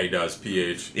weird. Yeah, he does.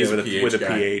 PH. Yeah, with a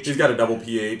PH. He's got a double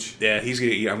PH. Yeah,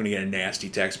 I'm gonna get a nasty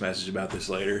text message about this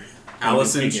later.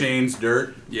 Alice in Chains,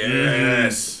 Dirt.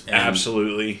 Yes.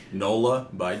 Absolutely. NOLA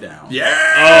by Down.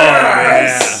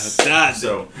 Yes. Oh, yeah.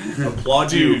 So,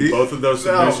 applaud you. Both of those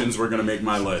submissions were going to make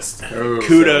my list.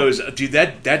 Kudos. Dude,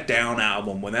 that Down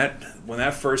album, when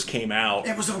that first came out.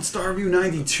 It was on Starview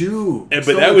 92. But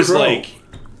that was like...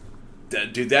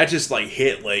 Dude, that just like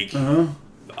hit like...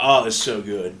 Oh, it's so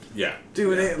good. Yeah.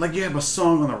 Dude, like you have a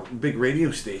song on a big radio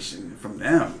station from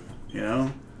them, you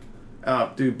know?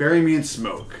 Dude, Bury Me in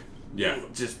Smoke. Yeah.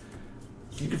 Just,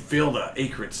 you could feel the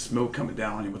acrid smoke coming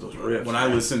down on you with those riffs. When I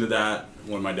listened to that,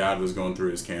 when my dad was going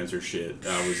through his cancer shit,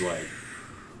 I was like,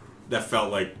 that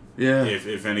felt like,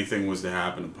 if anything was to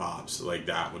happen to Pops, like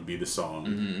that would be the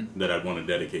song that I'd want to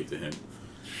dedicate to him.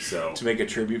 So to make a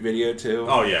tribute video to?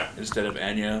 Oh, yeah. Instead of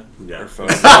Enya? Yeah. Or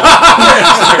Photograph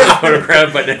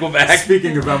by Nickelback?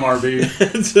 Speaking of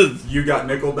MRB, you got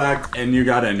Nickelback and you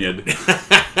got Enya.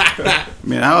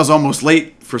 Man, I was almost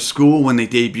late for school when they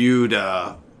debuted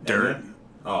Dirt.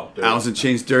 Oh, Dirt. Alice in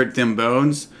Chains, Dirt, Them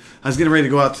Bones. I was getting ready to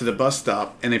go out to the bus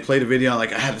stop, and they played a video.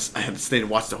 Like I had to stay to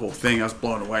watch the whole thing. I was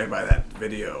blown away by that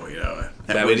video. You know,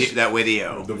 that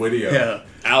video. The video. Yeah.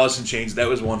 Alice in Chains. That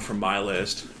was one from my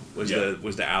list. Was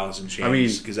the Alice in Chains? I mean,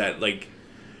 because that like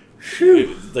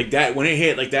that when it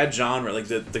hit like that genre, like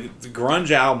the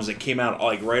grunge albums that came out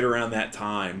like right around that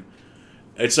time.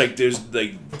 It's like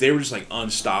they were just like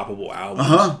unstoppable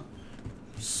albums.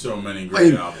 So many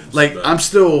great albums. Like I'm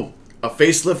still a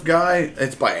Facelift guy.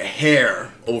 It's by a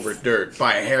hair over Dirt,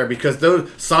 by a hair, because those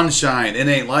Sunshine, It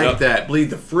Ain't Like That, Bleed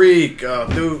the Freak,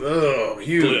 dude,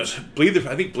 huge.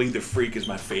 I think Bleed the Freak is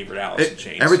my favorite Alice in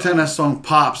Chains. Every time that song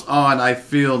pops on, I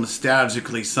feel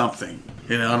nostalgically something.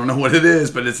 You know, I don't know what it is,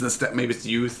 but it's maybe it's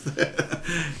youth.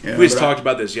 We just talked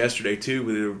about this yesterday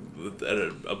too,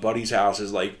 at a buddy's house.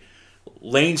 Is like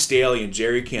Lane Staley and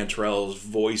Jerry Cantrell's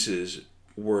voices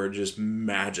were just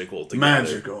magical together.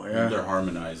 Magical, yeah. They're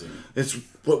harmonizing. It's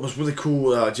what was really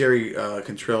cool. Jerry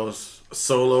Cantrell's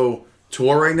solo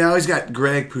tour right now. He's got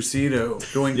Greg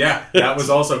Pucido doing. Yeah, that was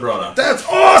also brought up. That's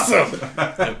awesome!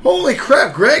 Holy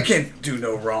crap, Greg can't do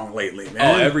no wrong lately,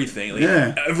 man. Oh, everything. Like,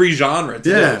 every genre.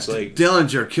 Too. Yeah, it's like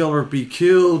Dillinger, Kill or Be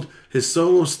Killed. His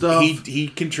solo stuff. He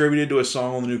contributed to a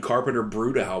song on the new Carpenter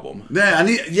Brut album.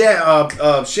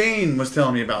 Yeah, Shane was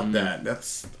telling me about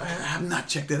that. I have not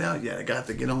checked it out yet. I got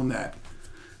to get on that.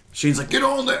 Shane's like, get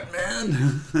on that,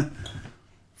 man.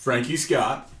 Frankie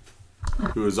Scott,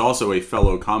 who is also a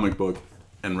fellow comic book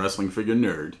and wrestling figure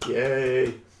nerd,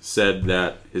 Yay. said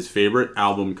that his favorite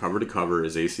album cover to cover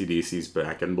is AC/DC's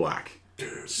Back in Black.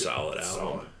 Dude, solid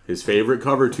album. His favorite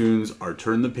cover tunes are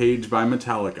Turn the Page by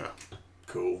Metallica.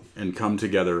 Cool. And Come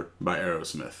Together by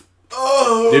Aerosmith.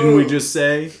 Oh! Didn't we just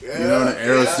say,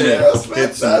 Aerosmith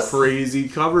hit some crazy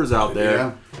covers out there.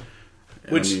 Yeah.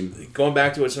 Which, going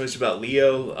back to what somebody said about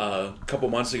Leo, a couple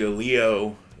months ago,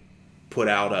 Leo put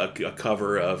out a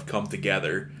cover of Come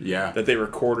Together. Yeah. That they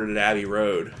recorded at Abbey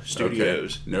Road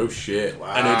Studios. Okay. No shit.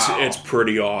 Wow. And it's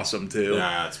pretty awesome, too.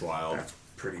 Yeah, that's wild. That's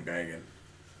pretty banging.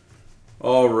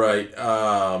 All right.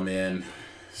 Man.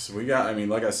 So we got,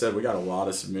 like I said, we got a lot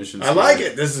of submissions. I like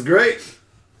it. This is great.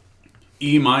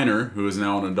 E Minor, who is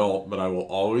now an adult, but I will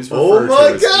always refer to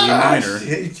as E Minor.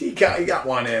 He got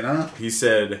one in, huh? He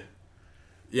said,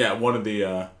 one of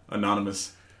the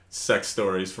anonymous sex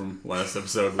stories from last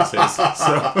episode was his. So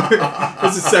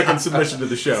it's a second submission to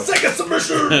the show. Second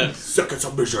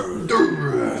submission.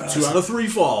 2 out of 3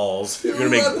 falls. You're going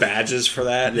to make badges for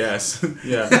that? Yes.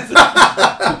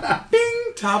 Yeah. Bing!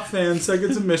 Top fan,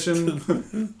 second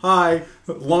submission. Hi.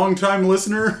 Long-time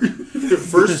listener.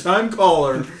 First-time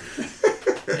caller.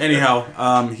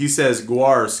 Anyhow, he says,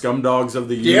 Guar, Scumdogs of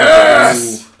the Universe.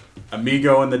 Yes!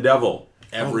 Amigo and the Devil.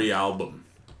 Every album.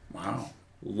 Wow.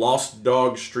 Lost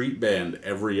Dog Street Band.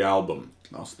 Every album.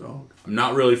 Lost Dog. I'm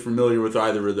not really familiar with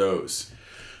either of those.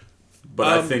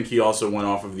 But I think he also went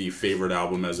off of the favorite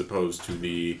album as opposed to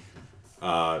the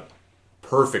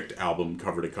perfect album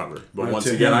cover to cover. But Right, once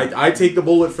to again, him. I take the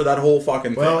bullet for that whole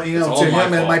fucking thing. Well, you know, It's all to my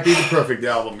him, it fault. might be the perfect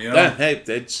album, you know? Hey,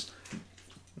 it's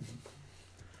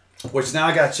Which now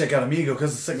I gotta check out Amigo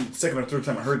because the second or third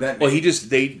time I heard that. well.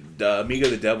 Amigo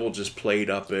the Devil just played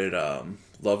up at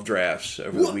Love Drafts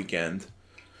over the weekend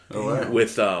Oh, wow.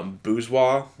 with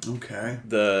Bourgeois. Okay.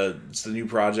 It's the new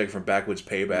project from Backwoods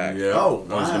Payback. Yeah. Oh,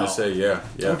 I was wow. gonna say, yeah.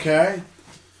 Okay.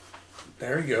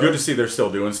 There you go. Good to see they're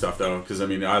still doing stuff though, because I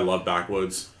mean, I love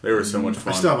Backwoods. They were so much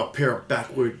fun. I still have a pair of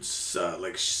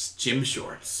Backwoods gym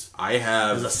shorts. I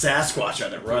have. There's a Sasquatch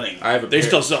on it running. I have a They pair-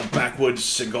 still sell Backwoods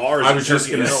cigars. I was just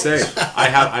and gonna turkey say, hells. I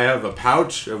have a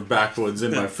pouch of Backwoods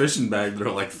in my fishing bag that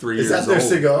are like 3 Is years that their old.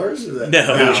 cigars? Or that... No.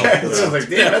 Okay. I was like,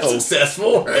 damn, that's No.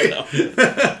 successful,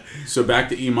 right? So back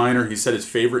to E minor, he said his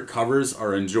favorite covers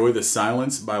are "Enjoy the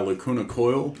Silence" by Lacuna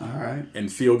Coil All right.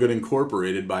 and "Feel Good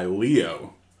Incorporated" by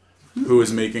Leo, who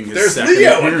is making his There's second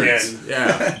Leo appearance. again.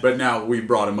 Yeah, but now we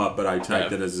brought him up, but I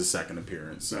typed Yeah. it as his second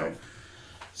appearance. So Right.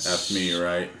 F me,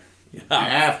 right?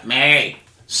 F me.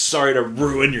 Sorry to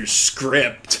ruin your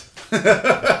script.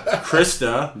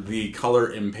 Krista, the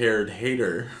color impaired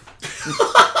hater.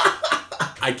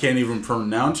 I can't even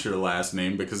pronounce your last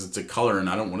name because it's a color and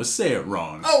I don't want to say it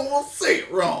wrong. Oh, we'll say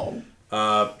it wrong.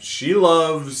 She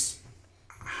loves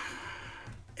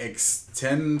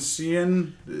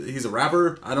Extension. He's a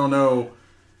rapper. I don't know.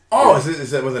 Oh,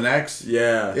 is it with an X?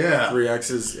 Yeah. Yeah. 3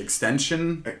 X's.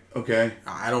 Extension. Okay.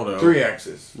 I don't know. 3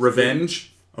 X's.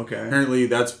 Revenge. Okay. Apparently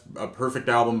that's a perfect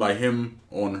album by him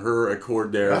on her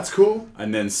accord there. That's cool.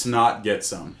 And then Snot Get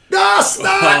Some. Ah,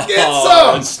 Snot, get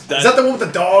Oh, some! Is that the one with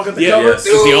the dog at the Yeah, cover? yes,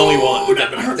 it's the only one. Dude, I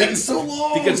haven't heard that in so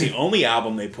long. I think that's the only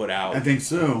album they put out. I think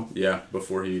so. Yeah,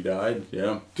 before he died.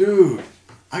 Yeah. Dude,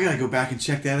 I gotta go back and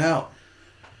check that out.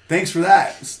 Thanks for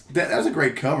that. That was a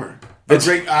great cover. A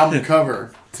great album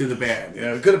cover to the band. You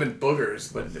know, it could have been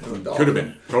Boogers, but it was a dog. Could have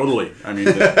been. Totally. I mean,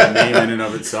 the name in and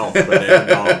of itself. But they had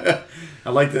a dog. I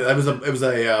liked it. It was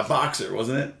a boxer,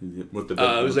 wasn't it? With the,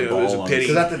 It was with the a ball on pity. it.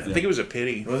 So that I think it was a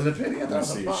pity. Was it a pity? I thought it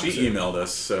was a See, boxer. she emailed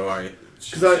us, so I...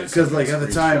 Because like at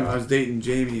the time I was dating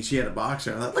Jamie and she had a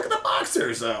boxer. And I thought, look at the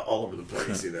boxers all over the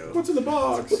place, you know. What's in the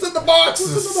box? What's in the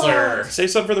boxes, What's in the sir? Say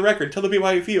something for the record. Tell the people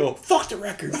how you feel. Fuck the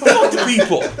record. Fuck the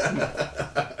people.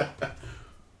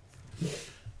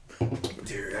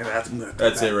 Dude,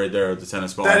 That's it right there at the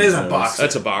tennis ball. That is a So boxer.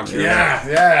 That's a boxer.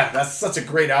 Yeah. That's such a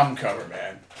great album cover,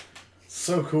 man.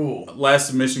 So cool. Last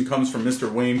submission comes from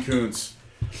Mr. Wayne Kuntz.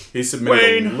 He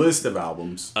submitted a Wayne. list of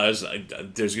albums. There's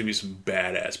gonna be some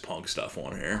badass punk stuff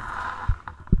on here.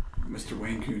 Mr.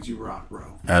 Wayne Coons, you rock,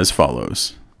 bro. As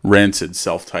follows. Rancid,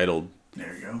 self-titled.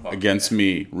 There you go. Against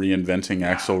Me, Reinventing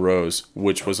Axl Rose,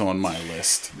 which was on my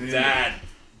list. That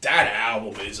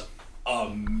album is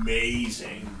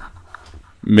amazing.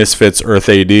 Misfits, Earth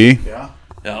AD. Yeah.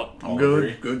 Yep. I'm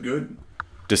good. Good.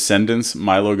 Descendants,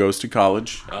 Milo Goes to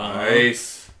College.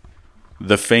 Nice.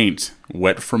 The Faint,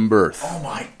 Wet from Birth. Oh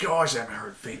my gosh, I haven't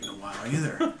heard Fate in a while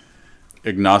either.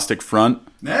 Agnostic Front,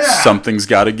 Yeah. Something's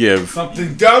Gotta Give.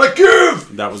 Something gotta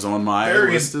give! That was on my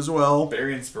Very- list as well.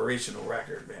 Very inspirational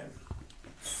record, man.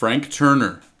 Frank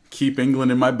Turner, Keep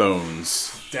England in My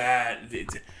Bones. I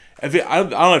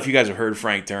don't know if you guys have heard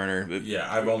Frank Turner. But Yeah,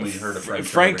 I've only heard of Frank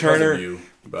Turner. because of you,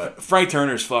 but Frank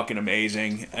Turner's fucking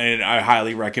amazing, and I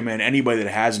highly recommend anybody that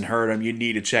hasn't heard him. You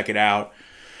need to check it out.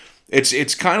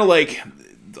 It's kind of like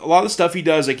a lot of the stuff he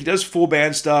does. Like he does full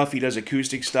band stuff, he does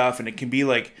acoustic stuff, and it can be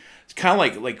like it's kind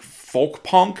of like folk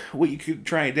punk. What you could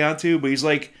try it down to, but he's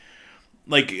like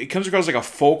it comes across like a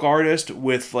folk artist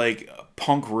with like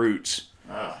punk roots.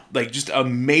 Like just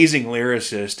amazing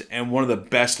lyricist and one of the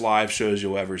best live shows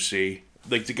you'll ever see.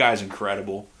 Like the guy's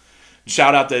incredible.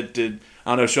 Shout out that I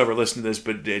don't know if she'll ever listen to this,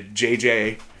 but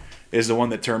JJ is the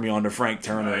one that turned me on to Frank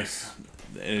Turner, Nice.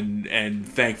 and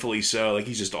thankfully so. Like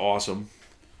he's just awesome.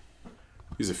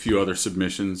 there's a few other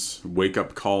submissions. Wake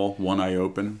Up Call, One Eye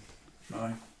Open.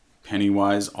 Nice.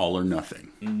 Pennywise, All or Nothing.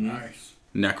 Nice.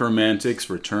 Necromantics,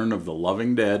 Return of the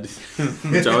Loving Dead,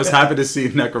 which I was happy to see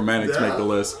Necromantics make the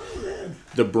list.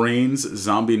 The Brains,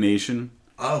 Zombie Nation,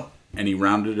 Oh. and he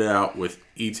rounded it out with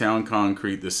E-Town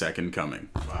Concrete, The Second Coming.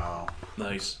 Wow.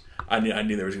 Nice. I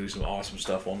knew there was gonna be some awesome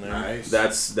stuff on there. Nice.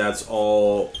 That's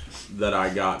all that I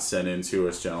got sent in to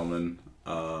us, gentlemen.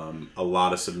 A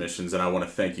lot of submissions, and I want to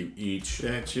thank you each.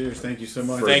 Yeah, cheers. Thank you so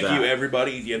much. For Thank that. you,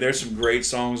 everybody. Yeah, there's some great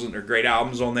songs and great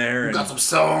albums on there, We and got some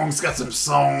songs. We got some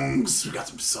songs.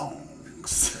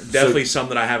 definitely some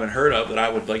that I haven't heard of that I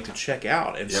would like to check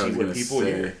out and Yeah, I see was what gonna people say,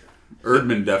 hear.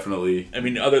 Erdman definitely. I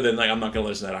mean, other than like, I'm not gonna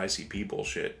listen to that I See People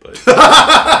shit, but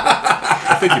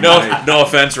I think you might. no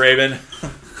offense, Raven.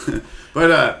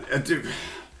 But dude,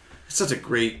 it's such a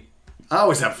great I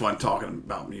always have fun talking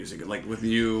about music, like with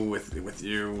you, with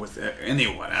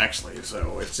anyone actually.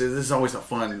 So this is always a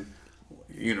fun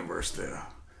universe to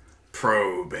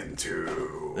probe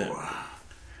into. Yeah.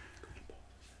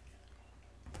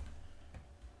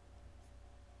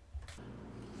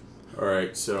 All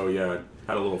right, so yeah,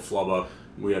 had a little flub up.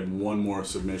 We had one more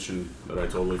submission that I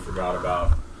totally forgot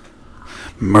about.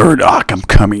 Murdoch, I'm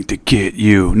coming to get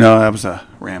you. No, that was a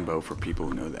Rambo for people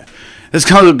who know that. This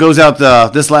kind of goes out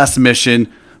this last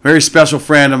submission. Very special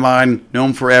friend of mine, known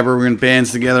him forever. We were in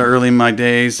bands together early in my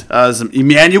days.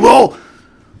 Emmanuel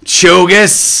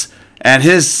Chogus. And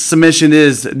his submission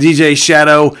is DJ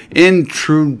Shadow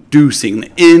Introducing.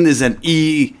 The N is an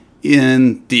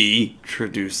E-N-D,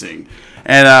 introducing.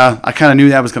 And I kind of knew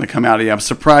that was going to come out of you. I'm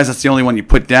surprised that's the only one you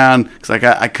put down, because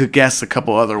I could guess a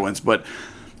couple other ones. But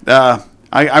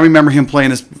I remember him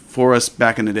playing this for us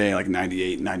back in the day, like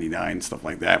 98, 99, stuff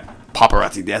like that.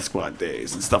 Paparazzi Death Squad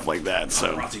days and stuff like that.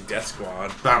 So Paparazzi Death Squad.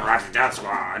 Paparazzi Death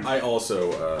Squad. I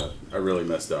also, I really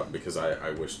messed up because I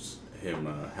wished him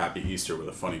Happy Easter with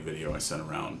a funny video I sent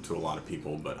around to a lot of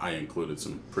people, but I included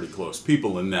some pretty close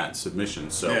people in that submission.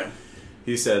 So yeah.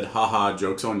 He said, haha,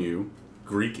 joke's on you.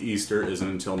 Greek Easter isn't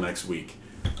until next week.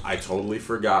 I totally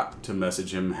forgot to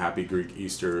message him Happy Greek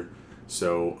Easter,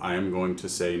 so I am going to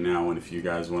say now, and if you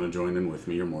guys want to join in with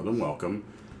me, you're more than welcome.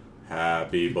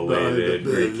 Happy belated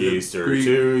Greek Easter to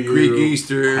you. Greek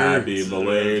Easter. Happy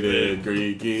belated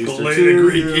Greek Easter Belated to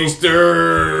Greek you.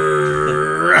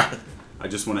 Easter. I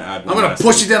just want to add I'm one going to last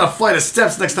push thing. you down a flight of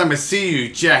steps next time I see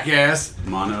you, jackass.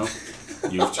 Mono,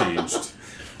 you've changed.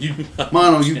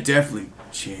 Mono, you definitely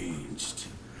changed.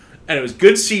 And it was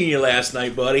good seeing you last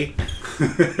night, buddy.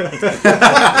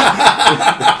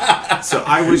 So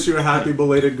I wish you a happy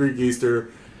belated Greek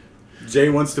Easter. Jay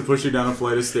wants to push you down a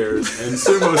flight of stairs, and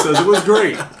Sumo says it was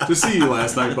great to see you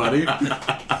last night, buddy.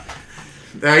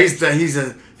 He's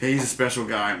a special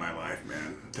guy in my life,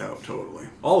 man. Totally.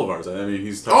 All of ours. I mean,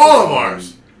 he's touched All us of in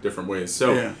ours. different ways.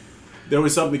 So Yeah. there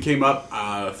was something that came up.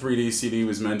 3D CD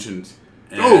was mentioned,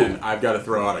 and I've got to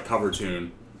throw out a cover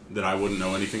tune that I wouldn't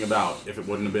know anything about if it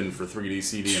wouldn't have been for 3D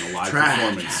CD and a live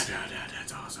performance.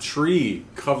 That's awesome. Tree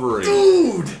covering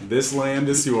Dude! This Land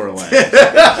Is Your Land.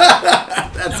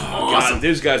 That's awesome. God,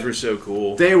 those guys were so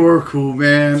cool. They were cool,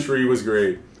 man. Tree was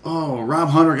great. Oh, Rob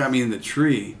Hunter got me in the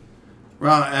tree.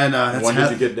 Rob, and that's When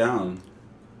did you get down?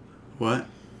 What?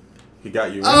 He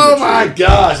got you in Oh the my tree.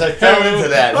 gosh, I fell into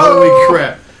that. Oh. Holy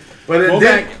crap. But Well,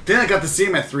 then I got to see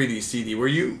him at 3D CD. Were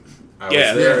you? I was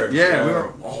Yeah. there. Yeah, we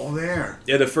were all there.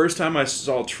 Yeah, the first time I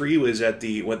saw Tree was at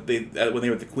when they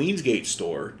were at the Queensgate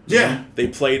store. Yeah. They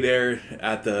played there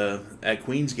at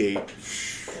Queensgate.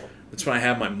 That's when I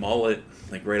had my mullet,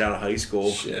 like right out of high school.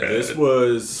 This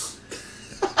was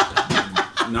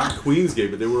not Queensgate,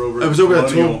 but they were over. It was over at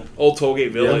Colonial. Old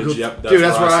Tollgate Village. Yep, Dude,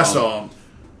 that's where I saw him.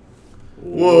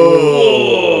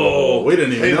 Whoa. We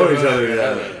didn't even know each other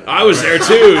yet. I was there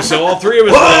too, so all three of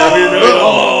us were there.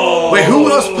 Oh. Wait,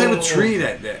 who else played with Tree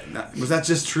that day? Was that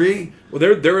just Tree? Well,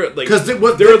 there were like 'Cause there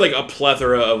were like a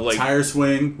plethora of like Tire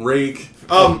Swing, Rake.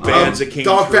 bands that came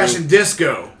Dog through. Fashion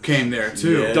Disco came there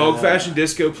too. Yeah. Dog Fashion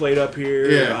Disco played up here.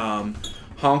 Yeah.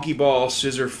 Honky Ball,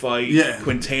 Scissor Fight, Yeah.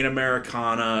 Quintain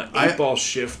Americana, I- 8-Ball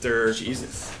Shifter.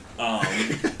 Jesus.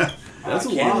 That's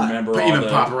I a can't lot. remember But all even the-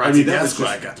 Paparazzi I mean, that Death was Squad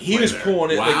just- got to He play was there.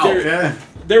 pulling it. Wow. Like there, Yeah.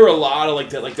 there were a lot of like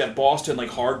that Boston like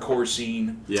hardcore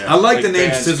scene. Yeah. I like Like the name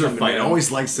bands Scissor coming Fight. I in.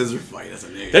 always liked Scissor Fight as a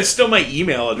name. That's still my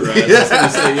email address.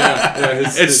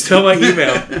 It's his- still my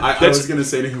email. I was gonna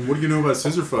say to him, "What do you know about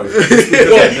Scissor Fight?" Just because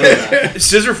I know that.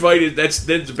 Scissor Fight is that's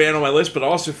a band on my list, but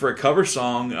also for a cover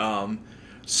song,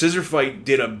 Scissor Fight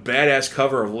did a badass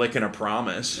cover of "Lickin' a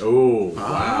Promise." Oh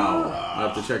wow! I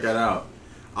have to check that out.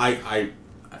 I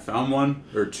found one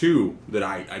or two that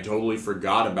I totally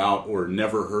forgot about or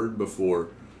never heard before.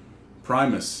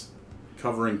 Primus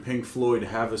covering Pink Floyd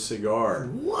 "Have a Cigar."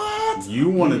 What? You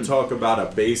want to talk about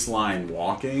a bass line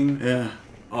walking? Yeah.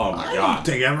 Oh my I don't god,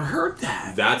 think I ever heard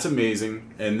that. that's amazing.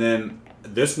 And then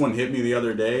this one hit me the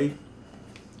other day.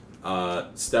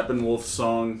 Steppenwolf's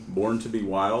song "Born to Be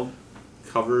Wild,"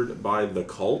 covered by The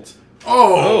Cult.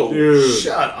 Oh, Dude.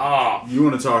 shut up. You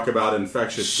want to talk about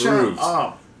infectious Shut grooves?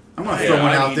 up. I'm going to Yeah, throw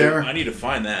one I out need there. I need to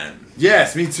find that.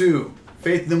 Yes, me too.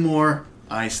 Faith No More,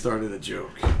 I Started a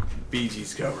Joke. Bee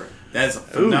Gees cover. That is a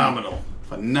phenomenal.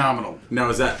 Now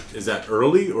is that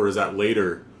early or is that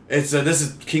later? It's this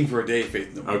is King for a Day,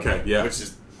 Faith No More. Okay, yeah. Which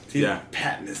is Yeah.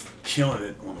 Patton is killing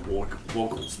it on the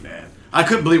vocals, man. I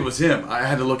couldn't believe it was him. I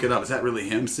had to look it up. Is that really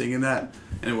him singing that?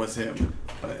 And it was him.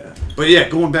 But yeah,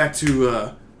 going back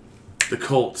to the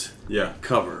Cult Yeah.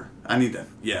 cover. I need that.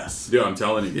 Yes. Dude, I'm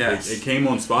telling you. Yes. It came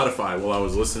on Spotify while I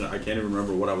was listening. I can't even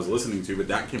remember what I was listening to, but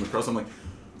that came across. I'm like,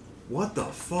 what the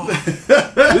fuck?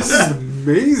 This is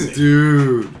amazing.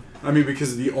 Dude. I mean,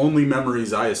 because the only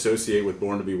memories I associate with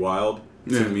Born to Be Wild,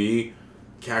 to me,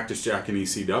 Cactus Jack and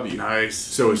ECW. Nice.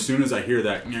 So as soon as I hear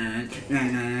that, when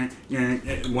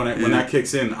that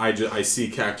kicks in, I see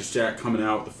Cactus Jack coming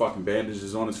out with the fucking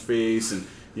bandages on his face, and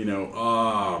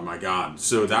oh my god.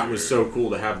 So that was so cool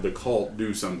to have the Cult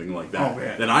do something like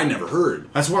that that I never heard.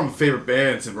 That's one of my favorite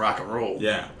bands in rock and roll.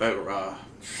 Yeah.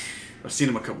 I've seen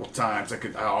them a couple of times.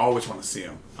 I always want to see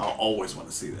them. I'll always want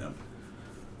to see them.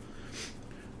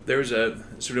 There's so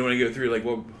do you want to go through like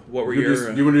what were Do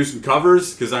your? you want to do some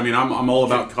covers? Because I mean, I'm all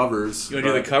about covers. You want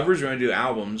to do the covers or you want to do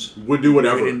albums? We'll do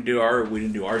whatever. We didn't do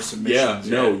our submissions.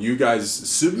 Yeah, no, you guys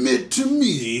submit to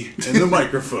me in the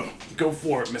microphone. Go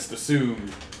for it, Mr.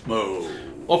 Soon. Mo.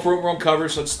 Well, if we're on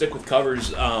covers, let's stick with covers.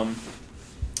 Some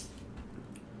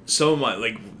of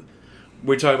my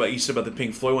we're talking about, you said about the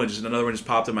Pink Floyd one. Just another one just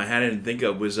popped in my head I didn't think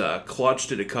of was Clutch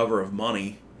did a cover of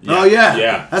Money. Yeah. Oh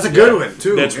yeah, that's a good one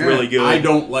too. That's really good. I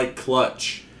don't like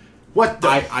Clutch. What the?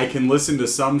 I can listen to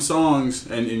some songs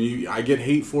and I get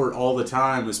hate for it all the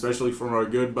time, especially from our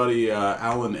good buddy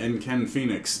Alan and Ken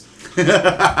Phoenix. But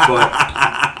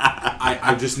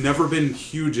I've just never been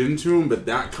huge into him. But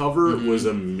that cover was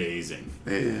amazing.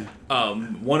 Yeah.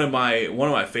 One of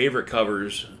my favorite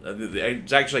covers.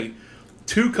 It's actually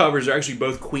two covers. They're actually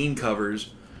both Queen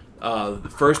covers.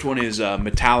 The first one is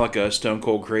Metallica, Stone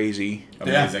Cold Crazy.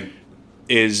 Amazing.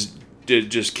 Is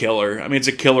just killer. I mean, it's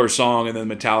a killer song, and then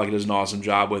Metallica does an awesome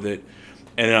job with it.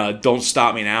 And Don't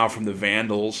Stop Me Now from the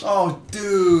Vandals. Oh,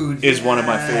 dude. Is one of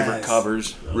my favorite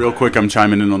covers. Real quick, I'm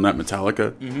chiming in on that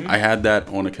Metallica. Mm-hmm. I had that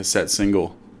on a cassette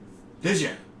single. Did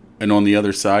you? And on the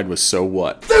other side was So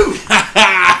What. Dude!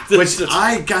 Which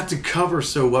I got to cover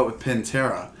So What with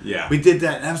Pantera. Yeah. We did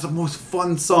that. That was the most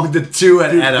fun song to do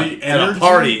at a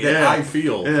party. That I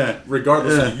feel,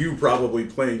 regardless of you probably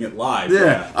playing it live.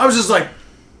 Yeah. I was just like,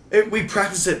 we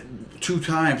practiced it 2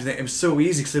 times. And it was so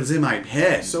easy because it was in my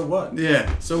head. So what? Yeah.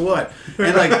 So what?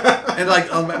 And I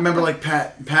remember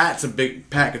Pat's a big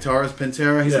Pat guitarist,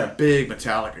 Pantera. He's a big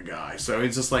Metallica guy. So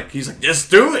he's like, just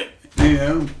do it. You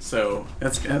know. So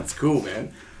that's cool,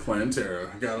 man. Pantera,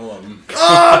 gotta love him.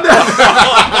 Oh no!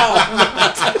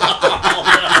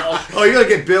 Oh, you're gonna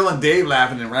get Bill and Dave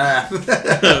laughing in wrath.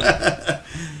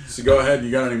 So go ahead. You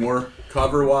got any more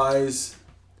cover wise?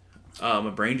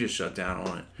 My brain just shut down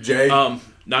on it. Jay?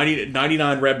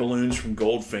 99 Red Balloons from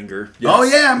Goldfinger. Yes. Oh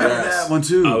yeah, I remember that one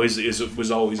too. Oh, it was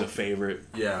always a favorite.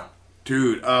 Yeah.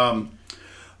 Dude, going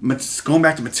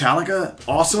back to Metallica,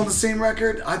 also on the same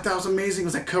record, I thought it was amazing. It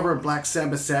was that cover of Black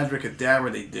Sabbath, Sadric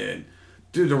Cadabra they did.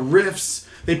 Dude, the riffs,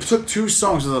 they took 2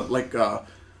 songs of I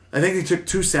think they took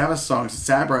 2 Sabbath songs,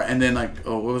 Sabra, and then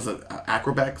what was it,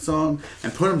 Acrobat song,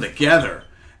 and put them together.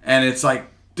 And it's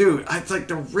like, dude, it's like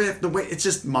the riff, the way, it's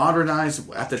just modernized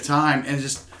at the time, and it's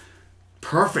just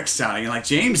perfect sounding. And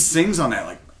James sings on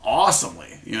that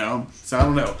awesomely, you know? So I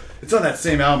don't know. It's on that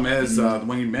same album as the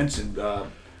one you mentioned,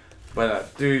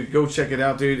 but dude, go check it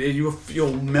out, dude.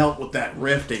 You'll melt with that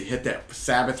riff. They hit that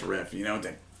Sabbath riff, you know,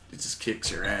 that it just kicks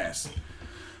your ass.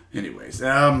 Anyways,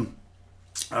 wow,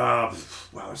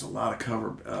 there's a lot of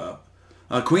cover.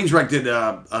 Queensrÿche did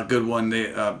a good one.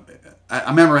 I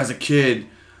remember as a kid,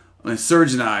 when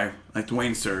Serge and I, like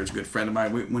Dwayne Serge, a good friend of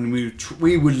mine, we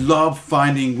would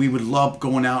love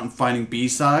going out and finding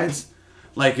B-sides.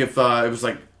 Like if it was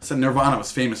so Nirvana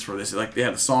was famous for this. Like they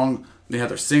had a song, they had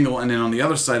their single, and then on the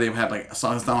other side they had a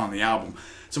song that's not on the album.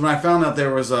 So when I found out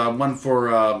there was one for,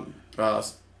 oh my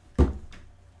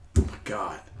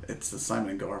God. It's the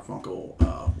Simon &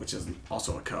 Garfunkel, which is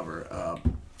also a cover.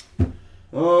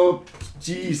 Oh,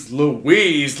 jeez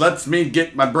Louise. Let me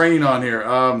get my brain on here.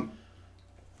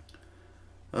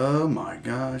 Oh, my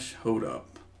gosh. Hold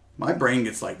up. My brain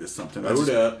gets like this sometimes.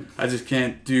 I just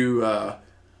can't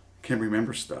can't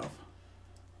remember stuff.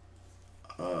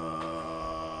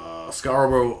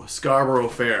 Scarborough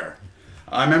Fair.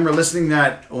 I remember listening to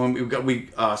that when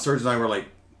Serge and I were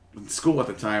in school at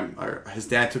the time. His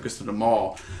dad took us to the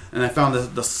mall, and I found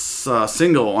the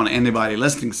single on Anybody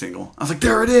Listening single. I was like,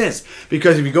 there it is!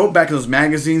 Because if you go back to those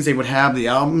magazines, they would have the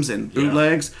albums and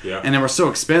bootlegs, and they were so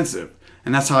expensive.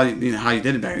 And that's how you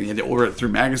did it back then. You had to order it through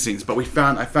magazines. But I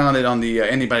found it on the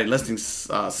Anybody Listening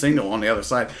single on the other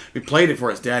side. We played it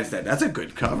for his dad. He said, that's a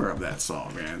good cover of that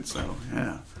song, man. So,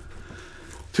 yeah.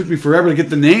 Took me forever to get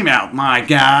the name out. My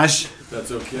gosh.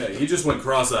 That's okay. He just went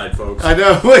cross-eyed, folks. I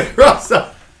know. Went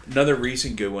cross-eyed. Another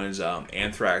recent good one is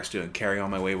Anthrax doing "Carry On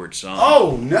My Wayward Son."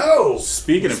 Oh no!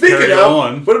 Speaking of Carry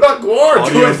On, what about Gwar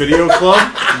Audio doing? Video Club?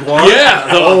 Gwar? Yeah.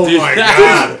 Oh Dude, my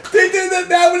god. They did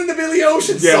that one in the Billy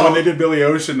Ocean Yeah, song. when they did Billy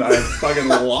Ocean, I fucking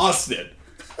lost it.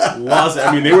 Lost it.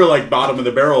 I mean, they were like bottom of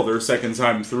the barrel their second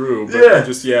time through. But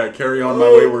Carry On My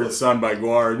Wayward Son by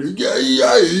Gwar.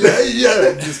 Yeah.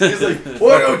 He's like,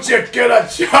 why don't you get a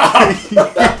job?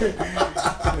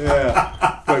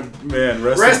 Yeah. But man,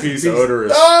 rest in peace,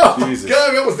 Odorous. Oh, Jesus.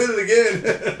 God, we almost did it again.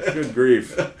 Good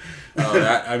grief.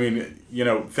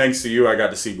 Thanks to you, I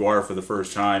got to see Gwar for the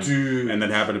first time. Dude. And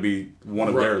that happened to be one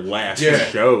of their last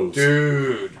shows.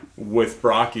 Dude. With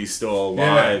Brocky still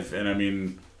alive. And I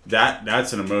mean,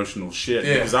 that's an emotional shit.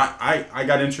 Yeah. Because I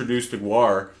got introduced to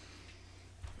Gwar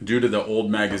due to the old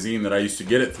magazine that I used to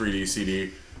get at 3D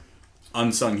CD,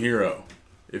 Unsung Hero.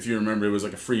 If you remember, it was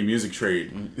like a free music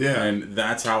trade. Yeah. And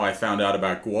that's how I found out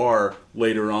about Gwar.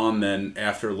 Later on, then,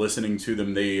 after listening to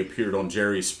them, they appeared on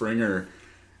Jerry Springer.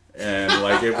 And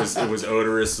like it was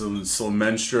Odorous and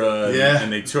Slumenstra,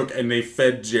 and they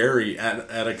fed Jerry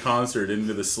at a concert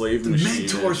into the slave machine.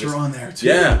 Mentors were on there too.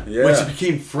 Yeah. Which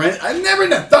became friends. I never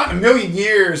thought in a million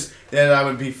years that I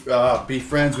would be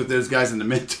friends with those guys in the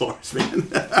Mentors, man.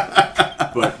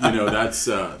 But that's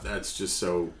just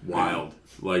so wild.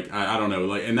 Like I don't know,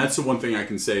 like, and that's the one thing I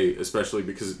can say, especially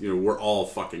because we're all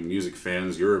fucking music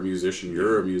fans. You're a musician.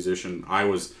 You're a musician. I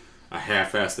was a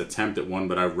half-assed attempt at one,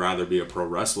 but I'd rather be a pro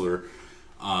wrestler.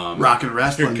 Rock and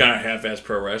wrestling. You're kind of half-assed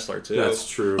pro wrestler too. That's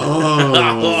true.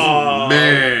 Oh,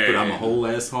 man. But I'm a whole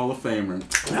ass Hall of Famer.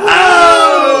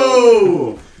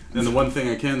 Oh! And the one thing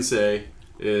I can say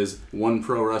is one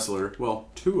pro wrestler, well,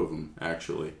 two of them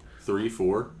actually, 3,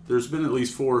 4. There's been at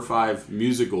least 4 or 5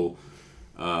 musical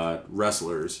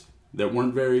wrestlers that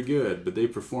weren't very good, but they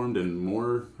performed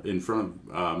in front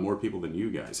of more people than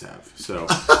you guys have. So,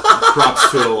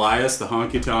 props to Elias, the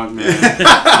honky tonk man,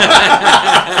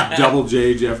 Double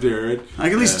J, Jeff Jarrett. I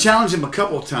can at least challenge him a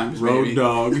couple of times. Road maybe.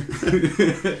 Dog.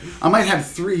 I might have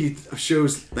 3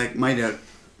 shows that might have.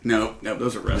 No,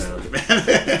 those are wrestlers,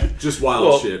 man. Just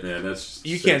wild shit, man. That's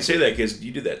you can't say that because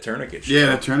you did that tournament show. Yeah,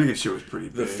 that tournament show was pretty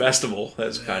big. The festival.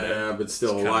 That's kind of. Yeah, but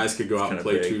still, Elias could go out and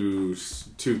play two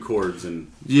chords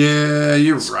and. Yeah,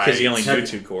 you're right. Because he only knew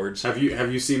 2 chords. Have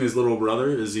you seen his little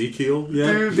brother Ezekiel?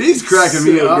 Yeah, dude, he's cracking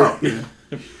me up.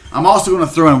 I'm also going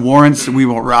to throw in Warrants We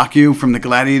Will Rock You from the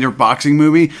Gladiator boxing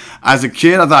movie. As a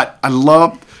kid, I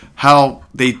loved how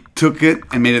they took it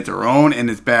and made it their own, and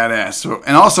it's badass. So,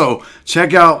 and also,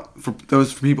 check out, for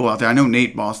those people out there, I know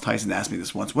Nate Boss Tyson asked me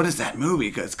this once, what is that movie?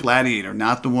 Because it's Gladiator,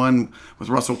 not the one with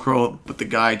Russell Crowe, but the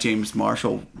guy, James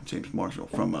Marshall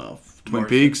from Twin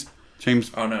Peaks.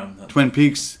 Oh, no. Twin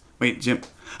Peaks. Wait, Jim.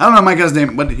 I don't know my guy's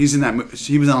name, but he's in that movie.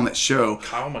 He was on that show.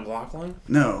 Kyle MacLachlan?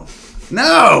 No.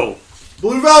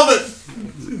 Blue Velvet.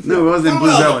 No, it wasn't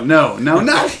Blue Velvet. No,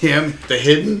 not him. The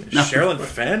Hidden. No. Sherilyn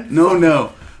Fenn?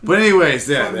 No. But anyways,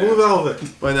 Blue Velvet.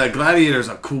 But Gladiator's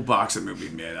a cool boxing movie,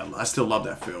 man. I still love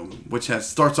that film, which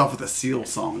starts off with a Seal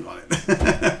song on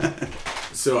it.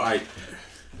 So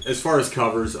as far as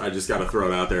covers, I just got to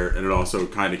throw it out there, and it also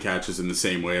kind of catches in the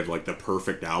same way of like the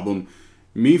perfect album.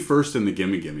 Me First and the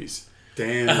Gimme Gimmes.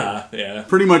 Damn. Yeah.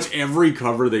 Pretty much every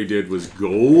cover they did was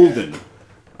golden.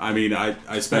 I mean,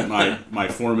 I spent my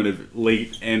formative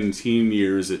late and teen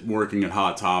years working at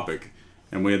Hot Topic,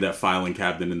 and we had that filing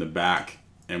cabinet in the back,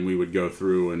 and we would go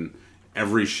through, and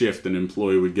every shift an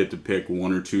employee would get to pick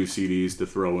 1 or 2 CDs to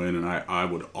throw in, and I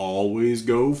would always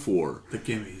go for The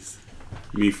Gimmes.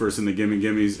 Me First and the Gimme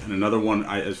Gimmes, and another one,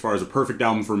 as far as a perfect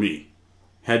album for me,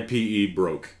 Head PE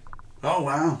Broke. Oh,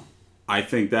 wow. I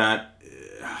think that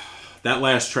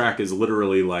last track is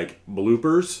literally like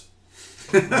bloopers,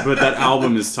 but that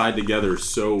album is tied together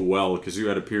so well because you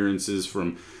had appearances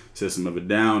from System of a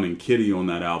Down and Kitty on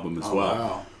that album as well.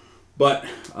 Wow. But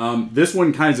this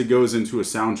one kind of goes into a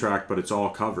soundtrack, but it's all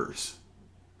covers.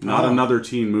 Not another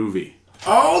teen movie.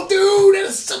 Oh, dude, that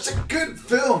is such a good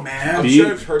film, man. I'm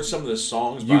sure I've heard some of the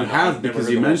songs. You have, because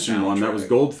you mentioned one. That was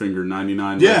Goldfinger,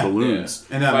 99 Yeah. Balloons.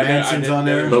 And Manson's on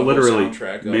there. But literally,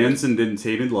 Manson did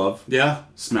Tainted Love. Yeah.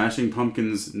 Smashing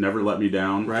Pumpkins, Never Let Me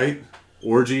Down. Right.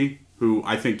 Orgy, who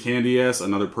I think Candy Ass,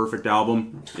 another perfect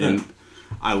album. And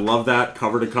I love that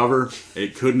cover to cover.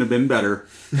 It couldn't have been better.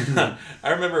 I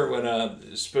remember when I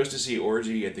was supposed to see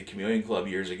Orgy at the Chameleon Club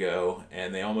years ago,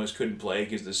 and they almost couldn't play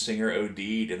because the singer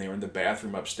OD'd, and they were in the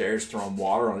bathroom upstairs throwing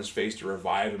water on his face to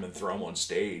revive him and throw him on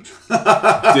stage.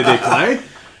 Did they play?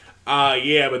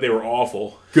 Yeah, but they were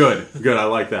awful. Good. I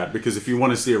like that. Because if you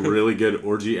want to see a really good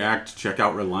orgy act, check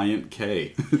out Reliant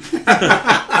K.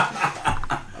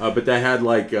 But they had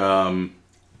like,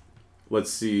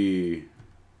 let's see,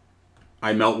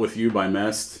 I Melt With You by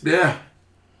Mest. Yeah.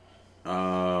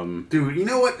 Dude, you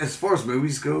know what? As far as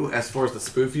movies go, as far as the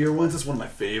spoofier ones, that's one of my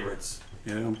favorites.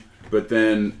 You know? But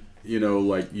then, you know,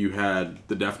 like you had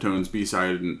the Deftones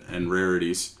B-side and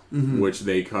Rarities, which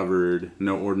they covered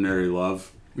No Ordinary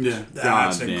Love. Yeah.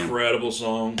 That's an incredible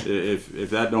song.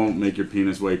 If that don't make your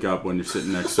penis wake up when you're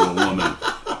sitting next to a woman,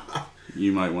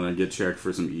 you might want to get checked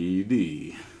for some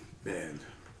ED. Man.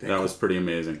 That was pretty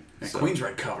amazing. And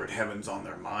Queensryche covered Heaven's on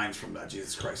Their Minds from that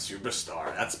Jesus Christ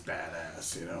Superstar. That's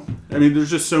badass, you know? I mean,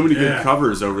 there's just so many good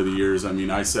covers over the years. I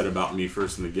mean, I said about Me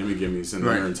First and the Gimme Gimmes and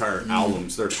their entire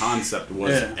albums. Their concept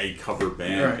was a cover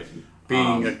band.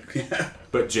 Right.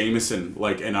 But Jameson,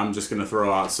 like, and I'm just going to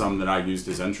throw out some that I used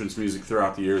as entrance music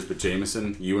throughout the years, but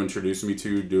Jameson, you introduced me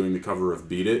to doing the cover of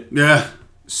Beat It. Yeah.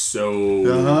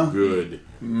 So good.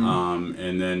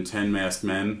 And then 10 Masked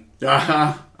Men.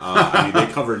 Uh-huh. I mean, they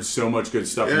covered so much good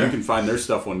stuff. You can find their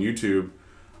stuff on YouTube.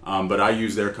 But I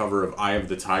used their cover of Eye of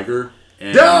the Tiger.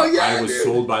 And I was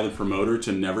sold by the promoter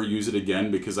to never use it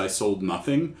again because I sold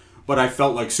nothing. But I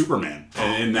felt like Superman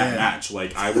in that match.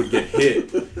 Like, I would get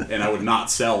hit and I would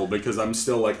not sell because I'm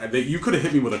still like, you could have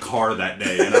hit me with a car that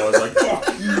day. And I was like,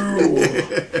 fuck you.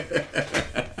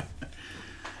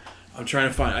 I'm trying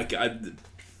to find...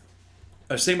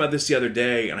 I was thinking about this the other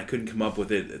day and I couldn't come up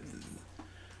with it.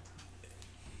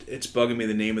 It's bugging me,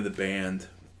 the name of the band.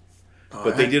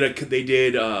 But they did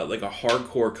like a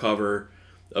hardcore cover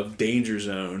of Danger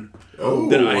Zone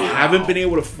that I haven't been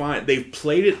able to find. They've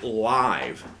played it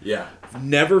live. Yeah.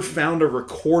 Never found a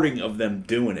recording of them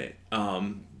doing it.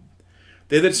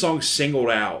 They had that song Singled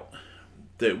Out.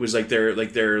 That was like their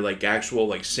actual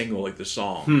like single, like the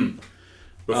song.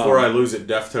 Before I lose it,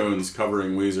 Deftones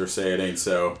covering Weezer Say It Ain't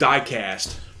So.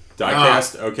 Diecast.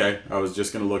 Diecast? Okay. I was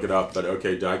just going to look it up, but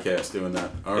okay, Diecast doing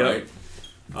that. All right.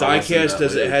 Diecast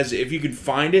has, if you can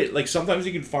find it, like sometimes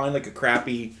you can find like a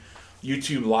crappy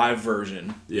YouTube live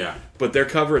version. Yeah. But their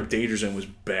cover of Danger Zone was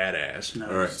badass. Nice.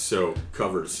 All right, so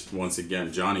covers. Once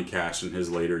again, Johnny Cash in his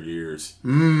later years.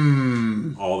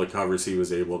 All the covers he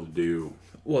was able to do.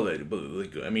 Well,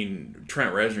 I mean,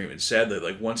 Trent Reznor even said that,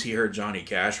 like, once he heard Johnny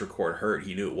Cash record Hurt,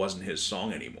 he knew it wasn't his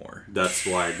song anymore. That's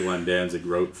why Glenn Danzig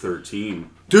wrote 13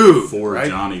 for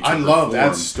Johnny to I perform. love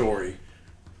that story.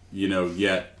 You know,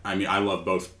 yet, I mean, I love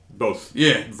both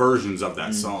versions of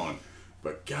that song.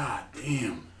 But god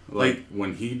damn. Like,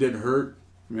 when he did Hurt,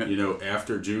 you know,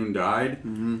 after June died, I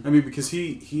mean, because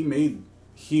he made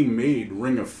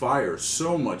Ring of Fire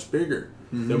so much bigger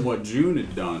than what June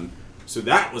had done. So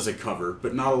that was a cover,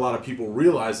 but not a lot of people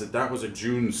realize that was a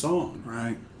June song.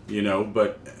 Right. You know,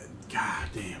 but god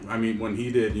damn. I mean, when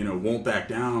he did, you know, Won't Back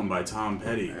Down by Tom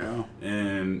Petty,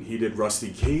 and he did Rusty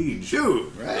Cage.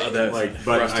 Dude, right.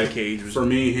 Rusty Cage was... For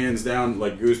me, hands down,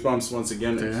 like Goosebumps once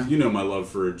again. Yeah. You know my love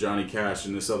for Johnny Cash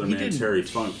and this other man, Terry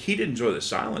Funk. He did Enjoy the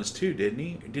Silence too, didn't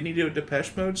he? Didn't he do a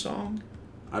Depeche Mode song?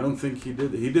 I don't think he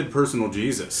did. He did Personal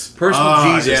Jesus.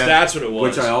 Personal Jesus, that's what it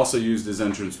was. Which I also used as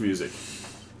entrance music.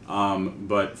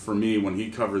 But for me, when he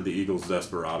covered the Eagles'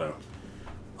 Desperado,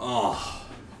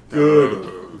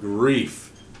 good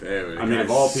grief. I mean,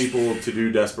 of all people to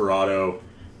do Desperado.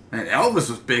 Man, Elvis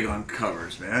was big on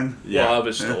covers, man. Yeah. Well,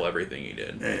 Elvis stole everything he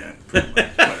did. Yeah.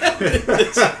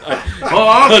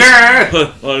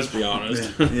 Okay. Let's be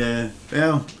honest.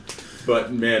 Yeah.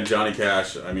 But, man, Johnny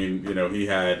Cash, I mean, you know, he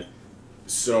had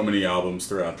so many albums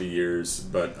throughout the years,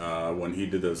 but when he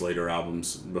did those later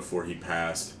albums before he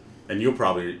passed, and you'll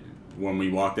probably, when we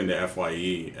walked into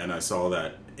FYE and I saw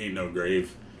that Ain't No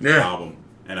Grave album,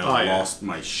 and I lost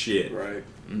my shit. Right.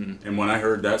 Mm-hmm. And when I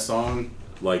heard that song,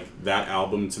 like, that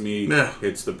album to me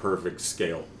hits the perfect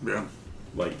scale. Yeah.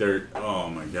 Like, oh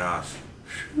my gosh.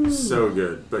 So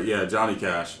good. But yeah, Johnny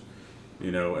Cash,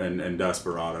 you know, and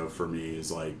Desperado for me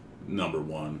is like number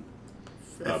one.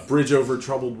 Bridge Over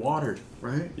Troubled Water.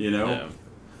 Right. You know? Yeah.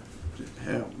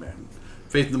 Hell, man.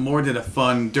 Faith No More did a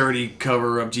fun, dirty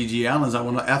cover of G.G. Allen's I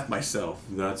Want to F Myself.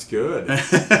 That's good.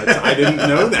 I didn't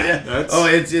know that.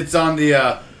 It's on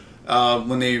the,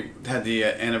 when they had the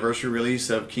anniversary release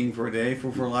of King for a Day,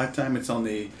 Fool for a Lifetime, it's on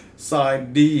the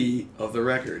side D of the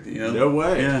record, you know? No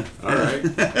way. Yeah. All right.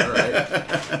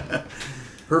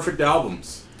 Perfect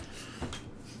albums.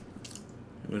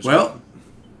 Well,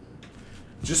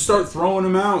 just start throwing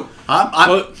them out.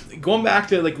 Well, going back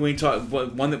to like when we talked,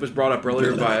 one that was brought up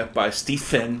earlier by Steve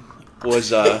Finn was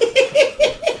the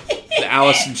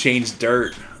Alice in Chains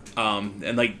Dirt,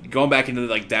 and like going back into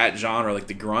like that genre, like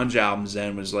the grunge albums.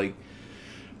 Then was like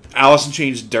Alice in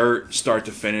Chains Dirt, start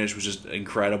to finish, was just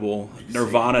incredible.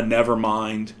 Nirvana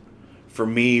Nevermind, for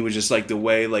me, was just like the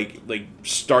way like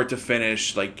start to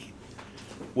finish, like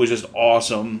was just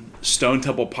awesome. Stone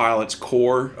Temple Pilots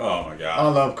Core. Oh my I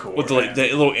god. love Core. With the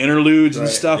little interludes and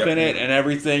Right, stuff yep. in it and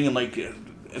everything,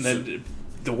 and then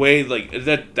the way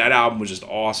that album was just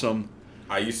awesome.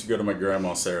 I used to go to my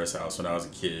grandma Sarah's house when I was a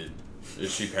kid.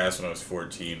 She passed when I was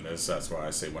 14. That's why I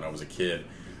say when I was a kid.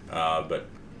 But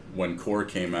when Core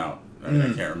came out, I mean,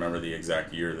 I can't remember the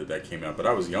exact year that came out, but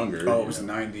I was younger. Oh, it was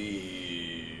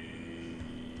 90.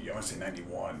 I want to say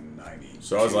 91, 90.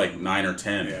 So I was like 9 or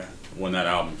 10 Yeah. when that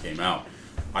album came out.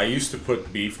 I used to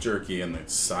put beef jerky in the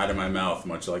side of my mouth,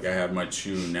 much like I have my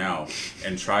chew now,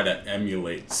 and try to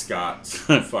emulate Scott's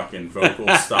fucking vocal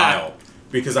style.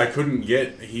 Because I couldn't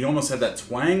he almost had that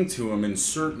twang to him in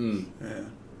certain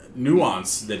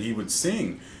nuance that he would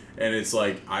sing. And it's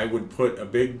like, I would put a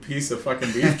big piece of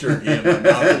fucking beef jerky in my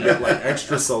mouth and get like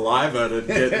extra saliva to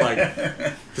get like,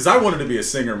 because I wanted to be a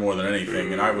singer more than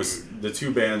anything. And the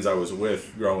two bands I was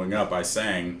with growing up, I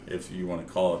sang, if you want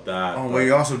to call it that. Oh, well,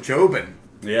 you're also Jobin.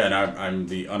 Yeah, and I'm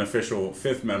the unofficial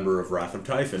 5th member of Wrath of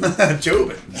Typhon.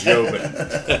 Jobin.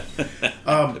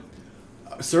 Jobin.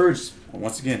 Serge,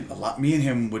 once again, me and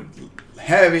him would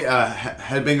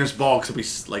headbangers ball because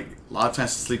we like a lot of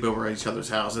times sleep over at each other's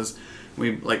houses.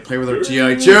 We like play with our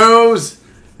GI Joes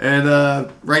and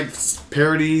write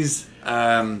parodies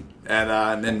and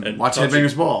then watch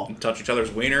headbangers ball. Touch each other's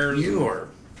wieners. You or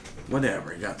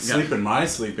whatever. You got Sleep in my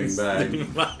sleeping bag.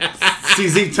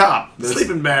 CZ Top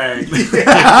sleeping bag.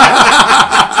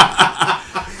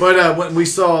 But when we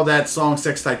saw that song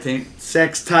Sex Type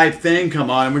Thing come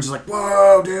on, and we're just like,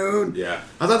 whoa, dude. Yeah.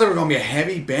 I thought they were going to be a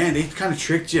heavy band. They kind of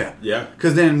tricked you. Yeah.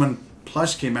 Because then when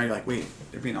Plush came out, you're like, wait,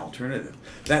 there'd be an alternative.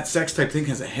 That Sex Type Thing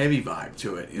has a heavy vibe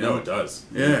to it. You know? No, it does.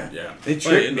 Yeah. Yeah. They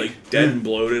tricked me. Like Dead and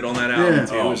Bloated on that album Yeah.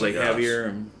 too. Oh It was my like gosh. heavier.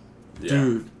 And, Yeah.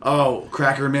 Dude. Oh,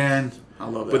 Cracker Man. I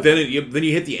love that. but then you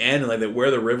hit the end and like that where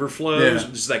the river flows. Yeah.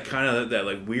 Just that kind of that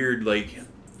like weird like.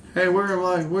 Hey,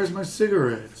 where's my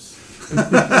cigarettes?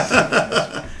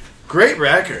 Great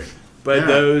record. But Yeah.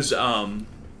 those 9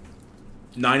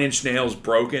 Inch Nails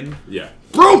Broken. Yeah.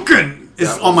 Broken is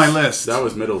That on my was- list. That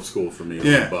was middle school for me on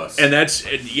Yeah. the bus. And that's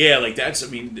I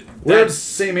mean We're the that's,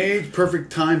 same age,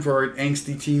 perfect time for an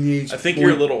angsty teenage. I think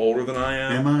you're a little older than I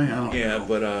am. Am I? I don't Yeah, know.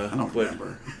 but I don't but,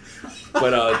 remember.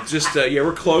 But just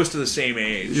we're close to the same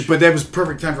age. But that was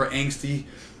perfect time for angsty,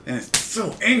 and it's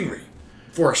so angry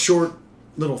for a short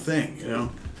little thing, you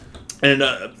know. And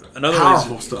another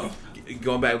Powerful reason, stuff.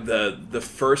 going back the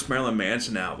first Marilyn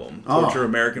Manson album, Oh. Torture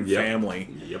American Yep. Family,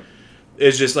 Yep.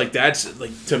 is just like that's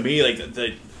like to me like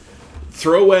the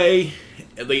throwaway.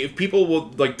 Like if people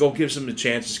will like don't give some a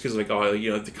chance just because like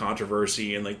like the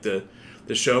controversy and like the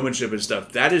showmanship and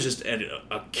stuff. That is just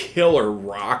a killer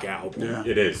rock album. Yeah.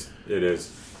 It is. It is.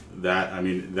 That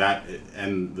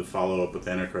and the follow up with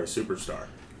Antichrist Superstar.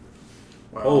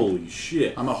 Wow. Holy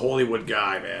shit. I'm a Hollywood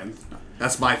guy, man.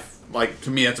 That's to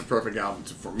me, that's a perfect album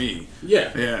for me.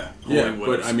 Yeah. Yeah, Yeah, Hollywood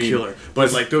but is I mean- killer.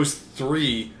 But like those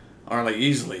three are like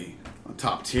easily on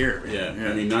top tier. Man. Yeah.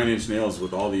 I mean, 9 Inch Nails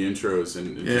with all the intros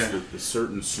and just Yeah. the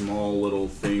certain small little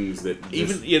things that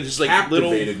Even just just like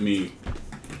captivated me.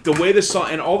 the way the song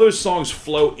and all those songs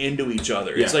flow into each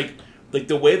other. It's Yeah. like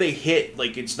the way they hit.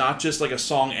 Like it's not just like a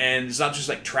song ends. It's not just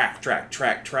like track.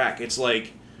 It's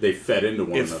like They fed into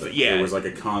one If- another. yeah. There was like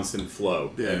a constant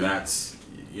flow. Yeah. And that's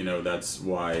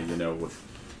why, with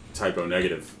Typo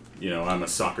Negative, I'm a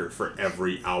sucker for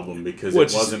every album because Which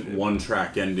it is- wasn't one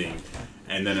track ending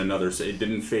and then another. It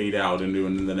didn't fade out into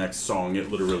the next song.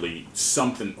 It literally,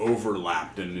 something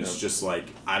overlapped and it's just like,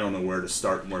 I don't know where to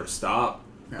start and where to stop.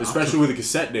 Yeah, Especially with the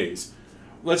cassette days.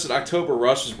 listen. October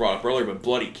Rust was brought up earlier, but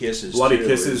Bloody Kisses. Bloody too,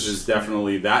 Kisses is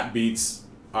definitely, that beats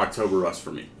October Rust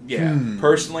for me. yeah.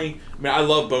 Personally, I mean, I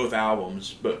love both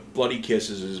albums, but Bloody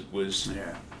Kisses was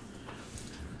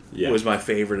Yeah. was my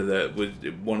favorite was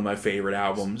one of my favorite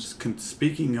albums.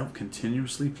 Speaking of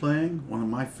continuously playing, one of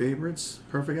my favorites,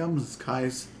 perfect albums, is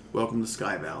Kai's "Welcome to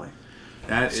Sky Valley."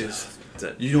 That is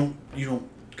you don't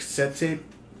cassette tape,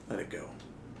 let it go.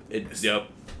 Yep.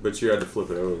 But you had to flip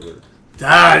it over.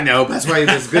 I know. That's why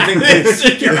it's a good thing.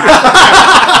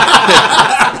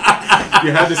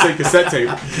 You had to say cassette tape.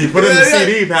 You put it in the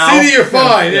CD, pal. CD, you're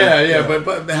fine. Yeah.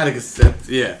 But I had a cassette.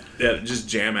 Yeah. Yeah, just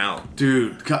jam out.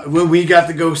 Dude, when we got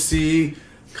to go see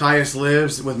Caius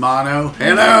Lives with Mono,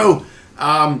 hello.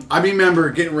 I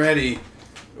remember getting ready.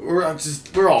 We're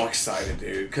all excited,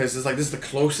 dude, because it's like this is the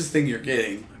closest thing you're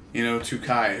getting, to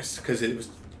Caius, because it was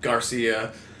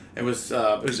Garcia. It was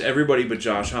everybody but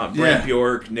Josh Hunt, Yeah. Brent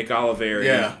Bjork, Nick Oliveri,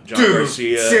 yeah, John dude,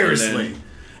 Garcia. seriously.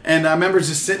 And I remember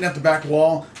just sitting at the back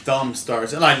wall, thumb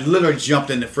starts, and I literally jumped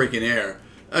in the freaking air.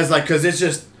 I was like, because it's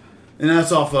And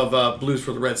that's off of Blues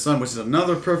for the Red Sun, which is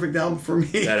another perfect album for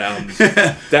me. That album.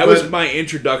 That was my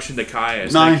introduction to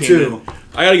Caius. Mine too.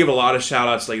 I gotta give a lot of shout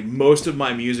outs. Like, most of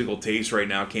my musical taste right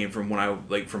now came from when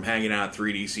I from hanging out at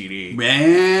 3D CD.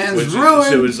 Man, Which ruined.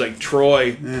 So it was like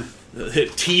Troy,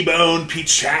 T-Bone, Pete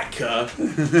Chatka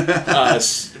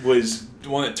was the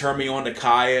one that turned me on to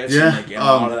Caius and a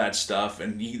lot of that stuff.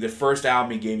 And the first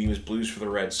album he gave me was Blues for the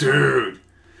Red Sun. Dude.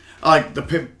 I like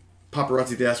the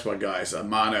Paparazzi Death Squad guys,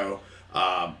 Mono,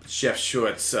 Chef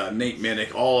Schutz, Nate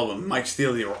Minnick, all of them, Mike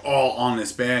Steele, they were all on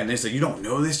this band. They said, you don't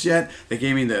know this yet? They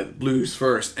gave me the blues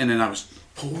first, and then I was,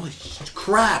 holy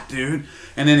crap, dude.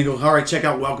 And then they go, all right, check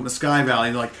out Welcome to Sky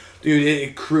Valley. They're like, dude,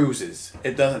 it cruises.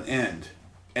 It doesn't end.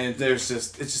 And it's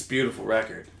just beautiful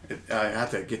record. I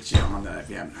have to get you on that if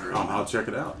you haven't heard of it. I'll check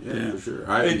it out. Yeah, for sure.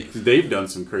 They've done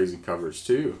some crazy covers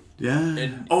too.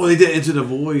 Yeah. They did Into the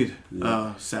Void,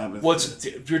 Sabbath.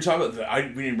 You're talking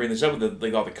about, we didn't bring this up with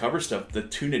all the cover stuff, the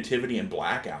Two Nativity and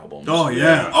Black albums. Oh,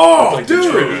 yeah. Oh, dude.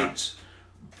 The tributes.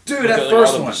 Dude, that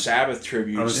first all one. The Sabbath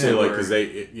tributes. I would say, because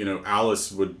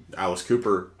Alice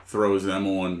Cooper throws them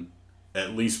on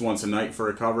at least once a night for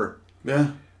a cover.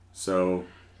 Yeah. So,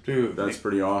 dude, that's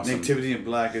pretty awesome. Nativity in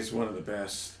Black is one of the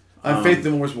best. Faith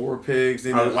No More's War Pigs.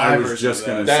 I was just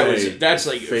going to say, that's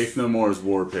like Faith No More's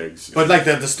War Pigs. But like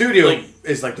the studio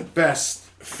is like the best.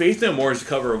 Faith No More's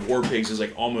cover of War Pigs is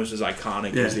like almost as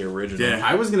iconic as the original. Yeah.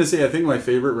 I was going to say, I think my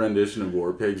favorite rendition of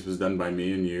War Pigs was done by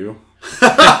me and you.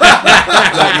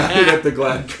 That night at the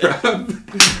Glad Crab.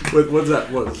 What's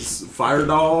that? What, Fire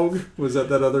Dog? Was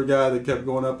that other guy that kept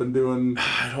going up and doing...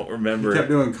 I don't remember. He kept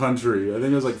doing country. I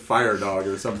think it was like Fire Dog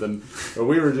or something. But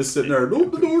we were just sitting there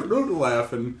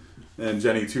laughing. And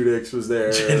Jenny Tudix was there.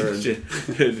 Tudix!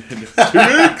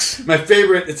 My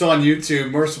favorite, it's on YouTube,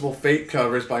 Merciful Fate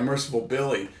covers by Merciful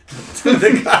Billy.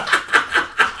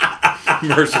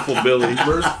 Merciful Billy.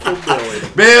 Merciful Billy.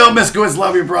 Bill Miskowitz,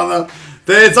 love you, brother.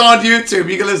 It's on YouTube.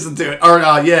 You can listen to it. Or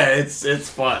it's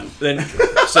fun. Then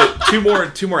so two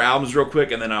more albums real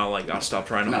quick, and then I'll stop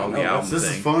trying to hold the album This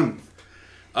thing. is fun.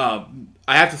 I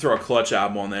have to throw a Clutch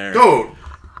album on there. Go.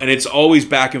 And it's always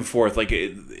back and forth. Like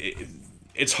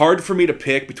it's hard for me to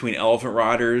pick between Elephant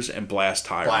Riders and Blast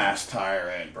Tyrant. Blast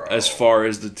Tyrant, bro. As far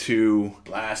as the two,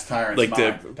 Blast Tyrant,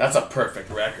 that's a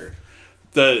perfect record.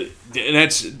 And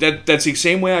that's the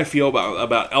same way I feel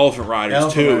about Elephant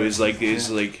Riders too. Is like it's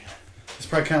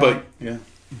probably kind of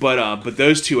But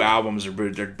those two albums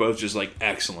they're both just like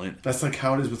excellent. That's like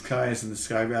how it is with Caius and the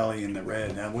Sky Valley and the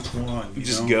Red. Now, which one? It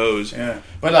just goes. Yeah,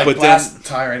 but Blast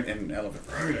Tyrant and Elephant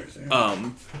Riders. Yeah.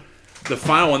 The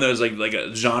final one that was like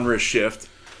a genre shift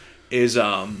is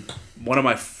one of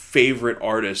my favorite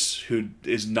artists who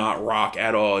is not rock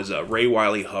at all is Ray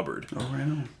Wiley Hubbard. Oh, right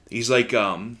on. He's like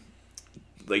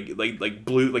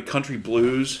blue, like country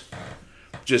blues,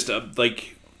 just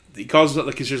like he calls it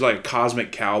like he's just like a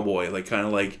cosmic cowboy, like kind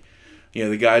of like, you know,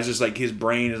 the guy's just like his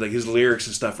brain is like his lyrics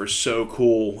and stuff are so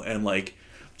cool and like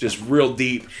just real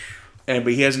deep, but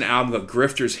he has an album called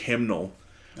Grifter's Hymnal.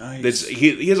 Nice.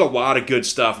 He has a lot of good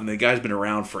stuff, and the guy's been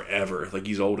around forever, like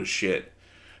he's old as shit.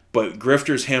 But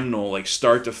Grifter's Hymnal, like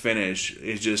start to finish,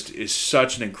 is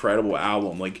such an incredible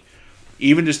album. Like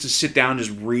even just to sit down and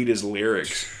just read his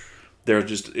lyrics,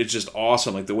 it's just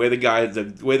awesome. Like the way the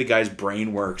guy's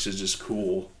brain works is just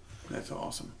cool. That's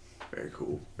awesome. Very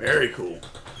cool. Very cool.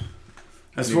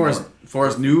 As far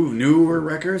as newer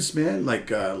records, man, like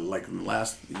the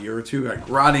last year or two, like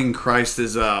Rotting Christ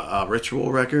is a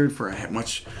Ritual record for a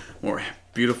much more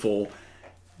beautiful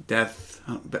death.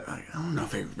 I don't know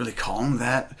if they really call them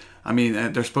that. I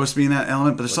mean, they're supposed to be in that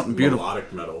element, but there's something beautiful.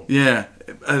 Melodic metal. Yeah,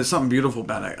 there's something beautiful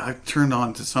about it. I turned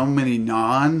on to so many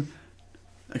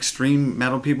non-extreme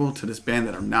metal people to this band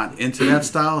that are not into that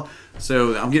style.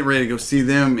 So I'm getting ready to go see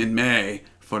them in May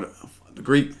for the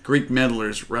Greek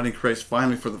metalers. Rotting Christ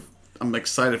finally I'm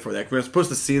excited for that. We were supposed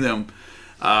to see them,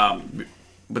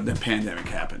 but the pandemic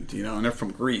happened, you know, and they're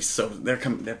from Greece, so they're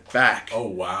back. Oh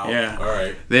wow! Yeah, all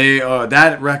right. They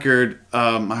that record,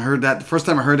 I heard that the first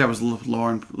time I heard that was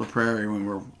Lauren LaPrairie when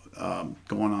we were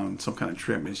going on some kind of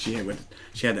trip, and she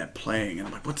had that playing, and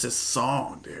I'm like, what's this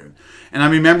song, dude? And I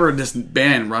remember this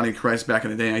band, Rotting Christ, back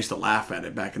in the day. And I used to laugh at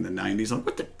it back in the '90s. Like,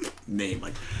 what the name?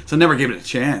 Like, so I never gave it a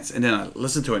chance. And then I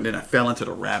listened to it, and then I fell into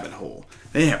the rabbit hole.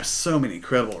 They have so many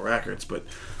incredible records, but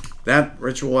that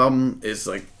Ritual album is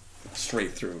like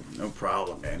straight through, no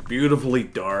problem, man. Beautifully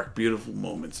dark, beautiful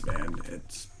moments, man.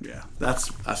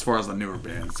 That's as far as the newer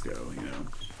bands go, you know.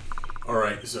 All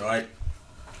right, so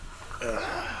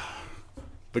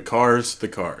The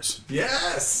Cars.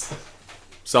 Yes.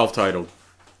 Self-titled.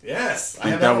 Yes. I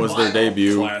think that was their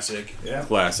debut. Classic. Yeah.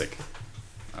 Classic.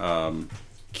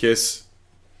 Kiss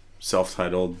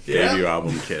self-titled Yeah. debut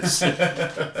album, Kiss.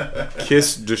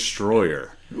 Kiss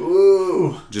Destroyer.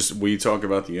 Ooh. Just we talk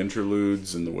about the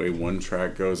interludes and the way one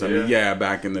track goes. I mean, yeah,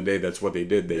 back in the day, that's what they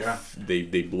did.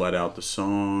 They bled out the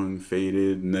song,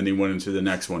 faded, and then he went into the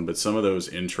next one. But some of those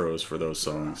intros for those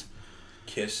songs,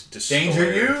 Kiss Destroyer.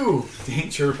 Danger you,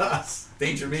 danger us,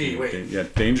 danger me. Wait, yeah,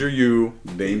 danger you,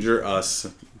 danger us,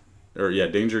 or yeah,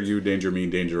 danger you, danger me,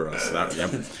 danger us. That,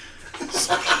 yep.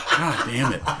 God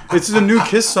damn it! It's the new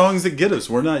Kiss songs that get us.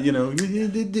 We're not, you know.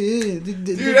 dude,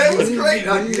 that was great.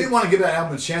 Like, you didn't want to give that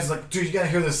album a chance. Like, dude, you gotta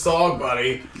hear this song,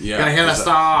 buddy. Yeah, gotta hear that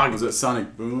song. Was it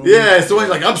Sonic Boom? Yeah, it's the one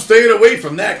like I'm staying away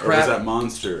from that Or crap. was that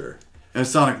Monster? And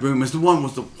Sonic Boom is the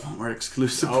Walmart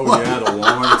exclusive. Oh one. yeah, the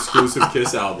Walmart exclusive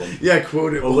Kiss album. Yeah,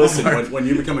 quote it. Well, listen, when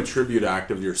you become a tribute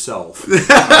act of yourself,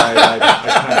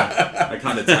 I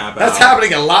kind of tap out. That's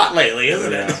happening a lot lately,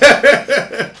 isn't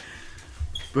it?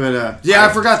 But yeah, I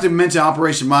forgot to mention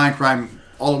Operation Mindcrime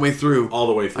all the way through. All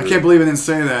the way through. I can't believe I didn't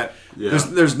say that. Yeah.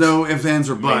 There's no ifs, ands,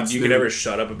 or I mean, buts. you dude. could never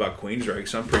shut up about Queensryche,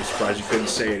 so I'm pretty surprised you couldn't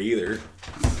say it either.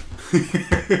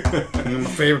 My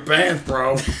favorite bands,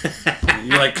 bro.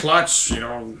 You like Clutch, you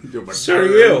know. So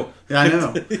do you. Yeah, I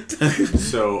know.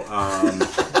 So,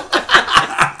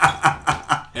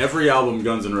 every album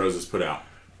Guns N' Roses put out,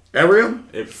 Ariel?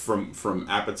 from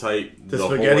Appetite, The whole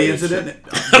spaghetti way of incident?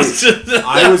 shit.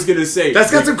 I was gonna say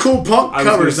That's got some cool punk I was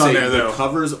gonna covers on say, there, the though.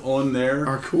 covers on there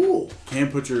Are cool.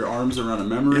 Can't Put Your Arms Around a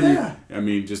Memory. Yeah. I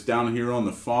mean, just Down Here on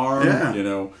the Farm. Yeah. You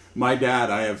know, my dad.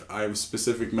 I have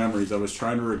specific memories. I was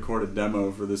trying to record a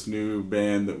demo for this new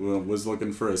band that was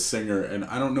looking for a singer, and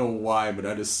I don't know why, but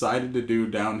I decided to do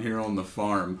Down Here on the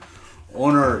Farm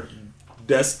on our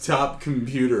desktop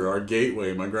computer, our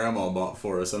gateway my grandma bought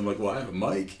for us. I'm like, well, I have a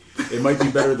mic. It might be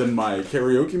better than my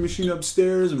karaoke machine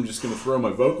upstairs. I'm just going to throw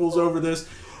my vocals over this.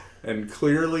 And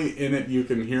clearly in it, you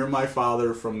can hear my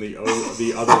father from the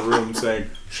other room saying,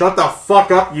 "Shut the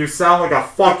fuck up, you sound like a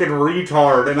fucking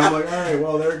retard." And I'm like, all right,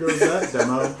 well, there goes that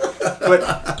demo.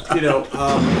 But, you know,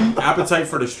 Appetite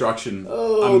for Destruction,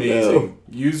 amazing. no.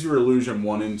 Use Your Illusion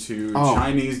 1 and 2, Oh.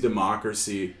 Chinese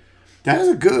Democracy. That is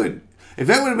a good. If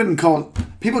that would have been called,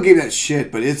 people gave that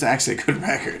shit, but it's actually a good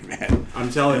record, man.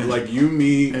 I'm telling you, like you,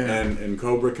 me, and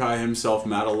Cobra Kai himself,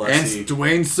 Matt And Alessi.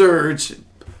 Dwayne Surge.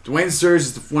 Dwayne Surge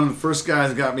is one of the first guys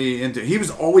that got me into. He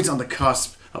was always on the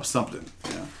cusp of something.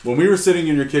 Yeah. When we were sitting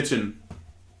in your kitchen,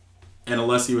 and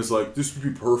Alessi was like, "This would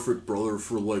be perfect, brother,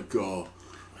 for like a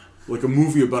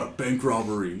movie about a bank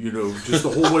robbery. You know, just the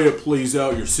whole way it plays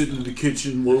out. You're sitting in the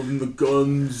kitchen, loading the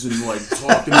guns, and like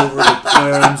talking over the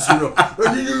plans. You know,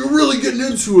 and you're really getting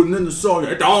into it. And then the song,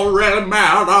 it don't really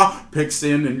matter, picks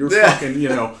in, and you're fucking, you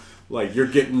know, like you're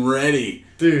getting ready."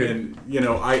 Dude. And, you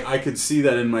know, I could see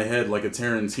that in my head like a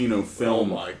Tarantino film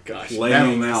Matt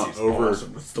playing out Alessi's over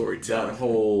awesome with storytelling. that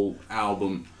whole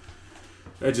album.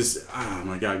 I just, oh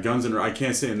my God, Guns N' Roses, I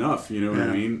can't say enough, you know what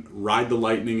I mean? Ride the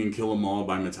Lightning and Kill 'Em All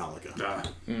by Metallica.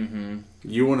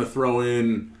 You want to throw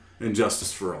in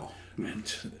Injustice for All.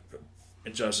 And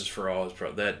Injustice for All is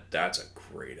that's a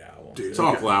great album. Dude.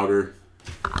 Talk louder.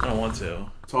 I don't want to.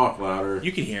 Talk louder.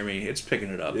 You can hear me. It's picking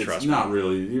it up. It's Trust not me.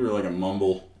 really. You were like a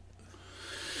mumble.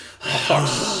 I'll talk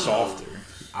softer.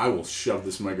 I will shove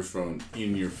this microphone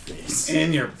in your face.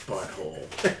 In your butthole.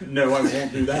 No, I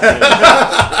won't do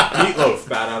that. Meatloaf,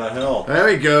 Bat Out of Hell. There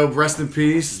we go. Rest in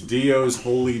peace. Dio's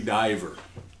Holy Diver.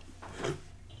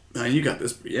 You got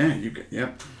this. Yeah, you got.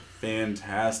 Yep.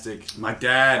 Fantastic. My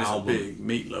dad is Album. a big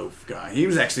Meatloaf guy. He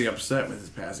was actually upset with his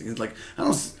passing. He's like, I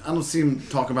don't see him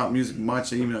talk about music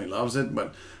much, even though he loves it.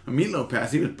 But when Meatloaf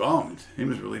passed, he was bummed. He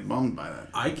was really bummed by that.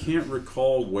 I can't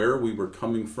recall where we were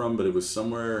coming from, but it was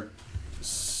somewhere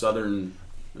southern,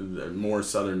 more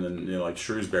southern than, you know, like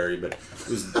Shrewsbury. But it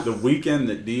was the weekend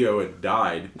that Dio had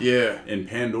died. Yeah. And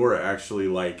Pandora actually,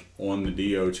 like, on the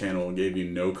Dio channel gave you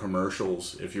no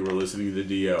commercials if you were listening to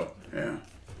Dio. Yeah.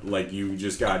 Like, you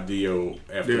just got Dio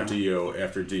after Yeah. Dio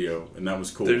after Dio, and that was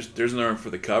cool. There's another one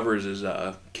for the covers is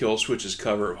Kill Switch's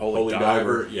cover of Holy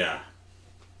Diver. Diver,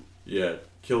 yeah.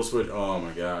 Kill Switch. Oh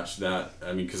my gosh, that,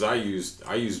 I mean, because I used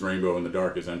Rainbow in the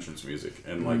Dark as entrance music,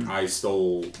 and like I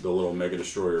stole the little Mega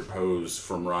Destroyer pose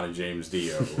from Ronnie James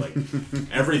Dio. Like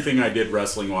everything I did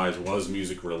wrestling wise was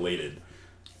music related.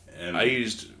 And I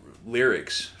used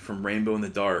lyrics from Rainbow in the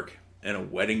Dark in a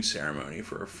wedding ceremony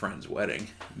for a friend's wedding.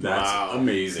 that's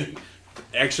amazing.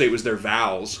 Actually, it was their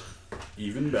vows.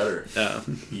 Even better.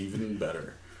 Even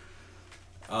better.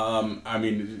 I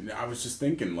mean, I was just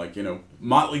thinking, like, you know,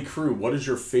 Motley Crue. What is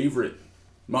your favorite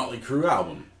Motley Crue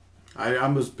album? I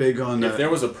was big on If there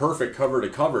was a perfect cover to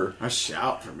cover, a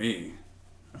Shout for me.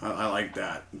 I like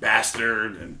that.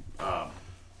 Bastard and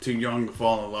Too Young to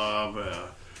Fall in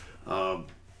Love.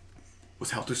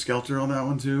 Was Helter Skelter on that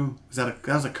one too? That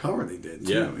was a cover they did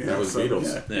too. Yeah, that was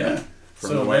Beatles. Yeah. From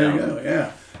So the way there you out. go.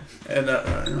 Yeah. And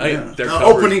Their The cover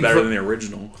opening is better for- than the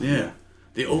original. Yeah.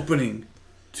 The opening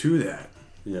to that.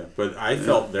 Yeah, but I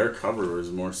felt their cover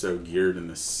was more so geared in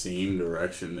the same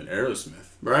direction than Aerosmith.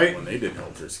 Right. When they did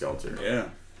Helter Skelter. Yeah.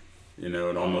 You know,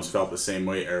 it almost felt the same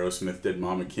way Aerosmith did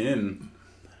Mama Kin.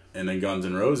 And then Guns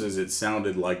N' Roses, it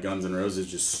sounded like Guns N' Roses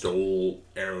just stole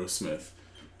Aerosmith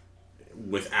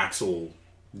with Axl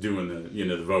doing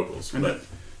the vocals. But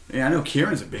Yeah, I know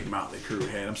Kieran's a big Motley Crue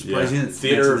head. I'm surprised he didn't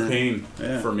Theater of mention that.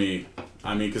 Pain for me.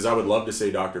 I mean, because I would love to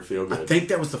say Dr. Feelgood. I think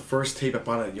that was the first tape I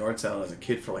bought at a yard sale as a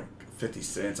kid for like 50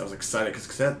 cents. I was excited because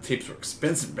cassette tapes were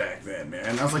expensive back then,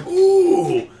 man. I was like,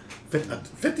 ooh,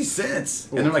 50 cents.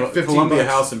 And they're like 15 Columbia bucks.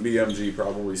 House and BMG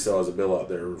probably still has a bill out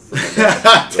there. For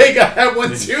I think I have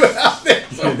one too out there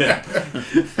somewhere.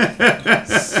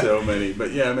 So many.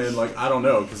 But yeah, man, like, I don't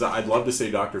know, because I'd love to say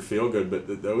Dr. Feelgood,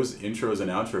 but those intros and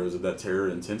outros of that Terror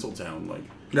in Tinseltown, like,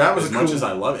 That was as a much cool- as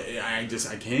I love it, I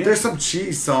can't. There's some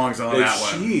cheese songs on It's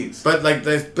that one. cheese. But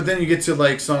but then you get to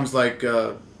like songs like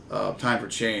Time for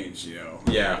Change, you know.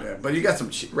 Yeah. But you got some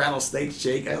Rattlesnake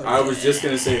Shake. I was just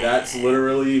going to say that's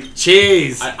literally...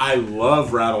 cheese. I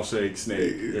love Rattlesnake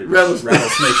Snake. Rattlesnake.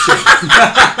 Rattlesnake Shake.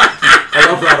 I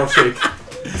love Rattleshake.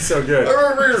 So good.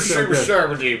 So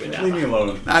good. Leave me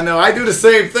alone. I know. I do the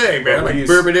same thing, man. I'm Well, like,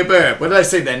 he's- what did I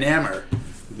say? The Nammer.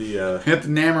 The Hit the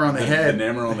Nammer on the head. The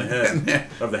Nammer on the head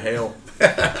of the hail.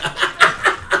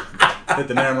 Hit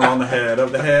the Nammer on the head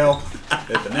of the hail.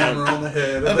 Hit the Nammer on the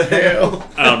head of the hail.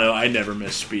 I don't know. I never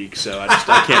misspeak, so I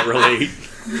can't relate.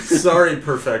 Sorry,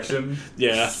 Perfection.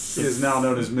 Yeah. He is now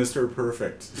known as Mr.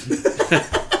 Perfect.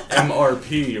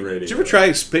 MRP radio. Did you ever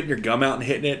try spitting your gum out and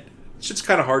hitting it? It's just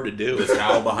kind of hard to do. The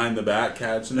towel behind the back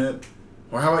catching it?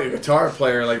 Or how about your guitar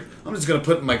player? Like, I'm just gonna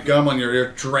put my gum on your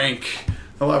ear. Drink.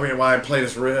 I'll me why I play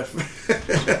this riff.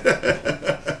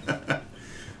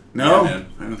 No. Yeah,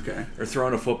 Okay. Or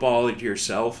throwing a football to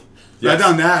yourself. I've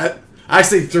done that. I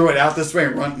actually threw it out this way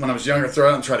and run when I was younger. Throw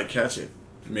it out and try to catch it.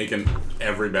 Making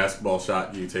every basketball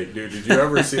shot you take. Dude, did you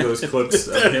ever see those clips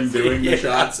of him doing the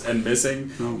shots and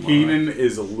missing? Oh, my. Keenan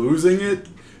is losing it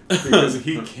because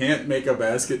he can't make a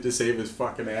basket to save his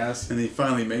fucking ass. And he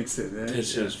finally makes it.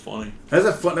 It's just funny. That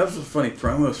was a funny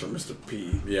promos for Mr.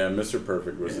 P. Yeah, Mr.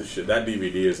 Perfect was the shit. That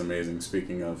DVD is amazing,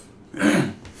 speaking of.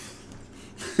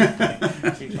 What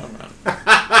are you talking about?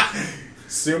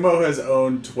 Sumo has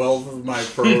owned 12 of my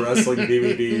pro wrestling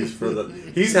DVDs for the...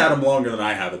 He's had them longer than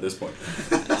I have at this point.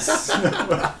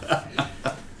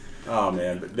 Oh,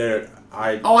 man. But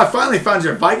I finally found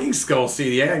your Viking Skull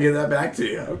CD. I gotta give that back to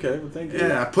you. Okay, well, thank you.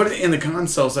 Yeah, I put it in the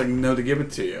console so I can know to give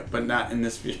it to you, but not in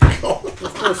this vehicle.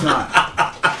 Of course not.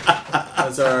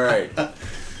 That's all right.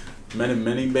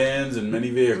 Many bands and many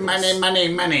vehicles. Money.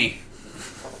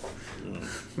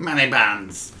 Money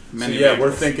bands. So Many yeah, vehicles.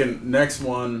 we're thinking next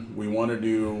one, we want to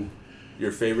do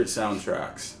your favorite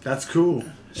soundtracks. That's cool.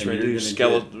 Should we you're do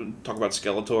gonna talk about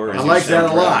Skeletor? I like that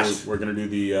a lot. We're gonna do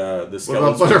the about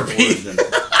Skeletor Butterbean? origin.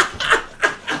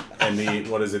 And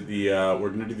we're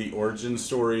gonna do the origin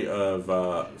story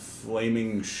of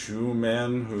Flaming Shoe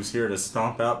Man, who's here to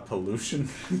stomp out pollution.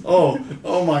 Oh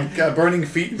my God, Burning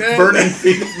Feet Man. Burning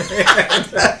Feet Man.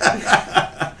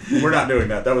 We're not doing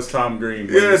that. That was Tom Green.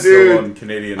 when Yeah, he's still dude. on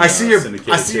Canadian. I see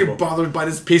syndicated you're cable. bothered by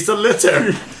this piece of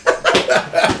litter.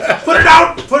 Put it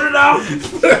out! Put it out!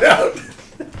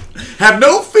 Have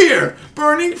no fear.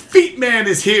 Burning Feet Man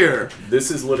is here. This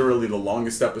is literally the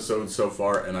longest episode so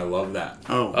far, and I love that.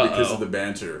 Oh. Because of the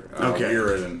banter. Okay.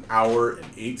 We're at an hour and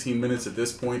 18 minutes at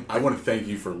this point. I want to thank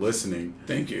you for listening.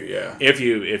 Thank you. Yeah. If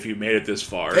you made it this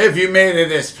far, If you made it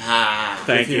this far.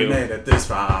 thank If you made it this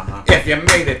far. If you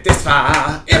made it this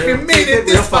far. If you made it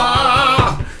this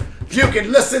far. You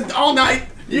can listen all night.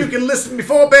 You can listen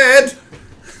before bed.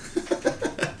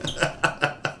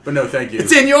 But no, thank you.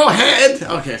 It's in your head.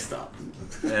 Okay, stop.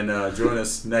 And join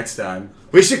us next time.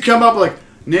 We should come up with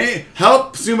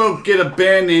help Sumo get a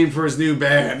band name for his new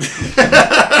band.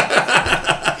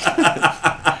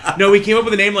 no, we came up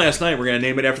with a name last night. We're gonna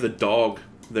name it after the dog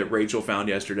that Rachel found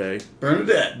yesterday,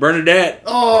 Bernadette. Bernadette.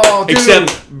 Oh, dude.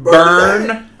 Except Burn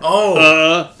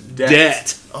Debt.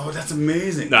 Debt. Oh, that's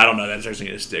amazing. No, I don't know. That's actually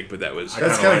gonna stick, but that was.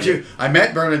 That's kinda kind of like cute. I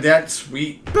met Bernadette,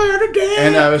 sweet. Bernadette.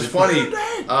 And it was funny.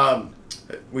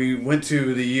 We went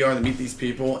to the ER to meet these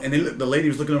people, and the lady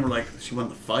was looking over like she wanted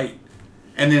to fight.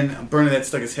 And then Bernadette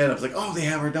stuck his head up. I was like, oh, they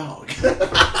have her dog.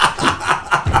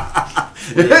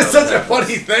 It's such a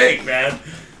funny thing, man. And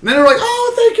then they're like,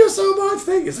 oh, thank you so much.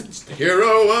 Thank you. It's like, just the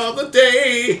hero of the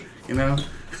day. You know?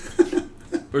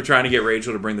 We were trying to get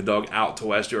Rachel to bring the dog out to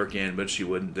West York Inn, but she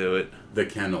wouldn't do it. The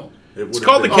Kennel. It's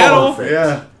called The Kettle. Perfect.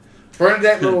 Yeah.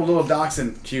 Bernadette, little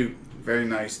dachshund, cute, very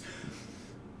nice,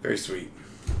 very sweet.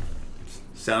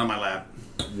 Sat on my lap.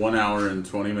 1 hour and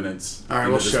 20 minutes. All right,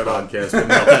 into we'll this shut up. podcast. But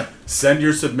no, send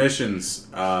your submissions.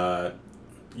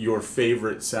 Your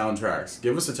favorite soundtracks.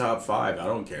 Give us a top 5. I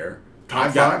don't care.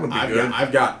 Top 5 would be good.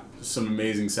 I've got some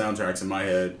amazing soundtracks in my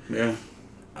head. Yeah.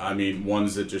 I mean,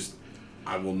 ones that just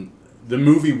the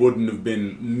movie wouldn't have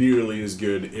been nearly as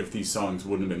good if these songs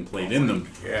wouldn't have been played in them.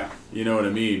 Yeah. You know what I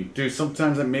mean? Dude,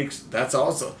 sometimes that's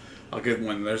also a good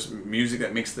one. There's music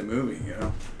that makes the movie, you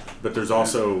know? But there's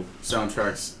also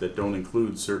soundtracks that don't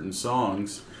include certain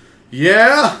songs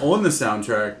Yeah! on the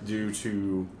soundtrack due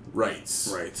to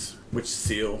rights. Rights. Which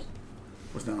Seal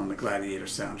was not on the Gladiator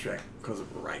soundtrack because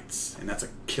of rights. And that's a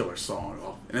killer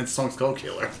song. And that song's called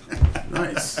Killer.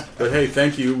 Nice. But hey,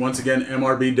 thank you. Once again,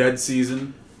 MRB Dead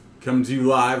Season comes to you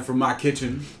live from my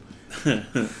kitchen. Dead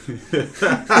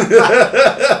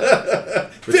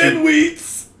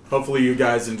Wheats! Hopefully you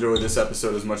guys enjoyed this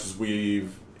episode as much as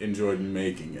we've enjoyed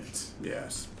making it.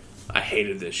 Yes. I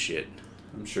hated this shit.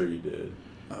 I'm sure you did.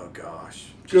 Oh, gosh.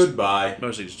 Goodbye.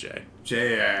 Mostly just Jay.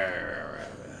 J.R.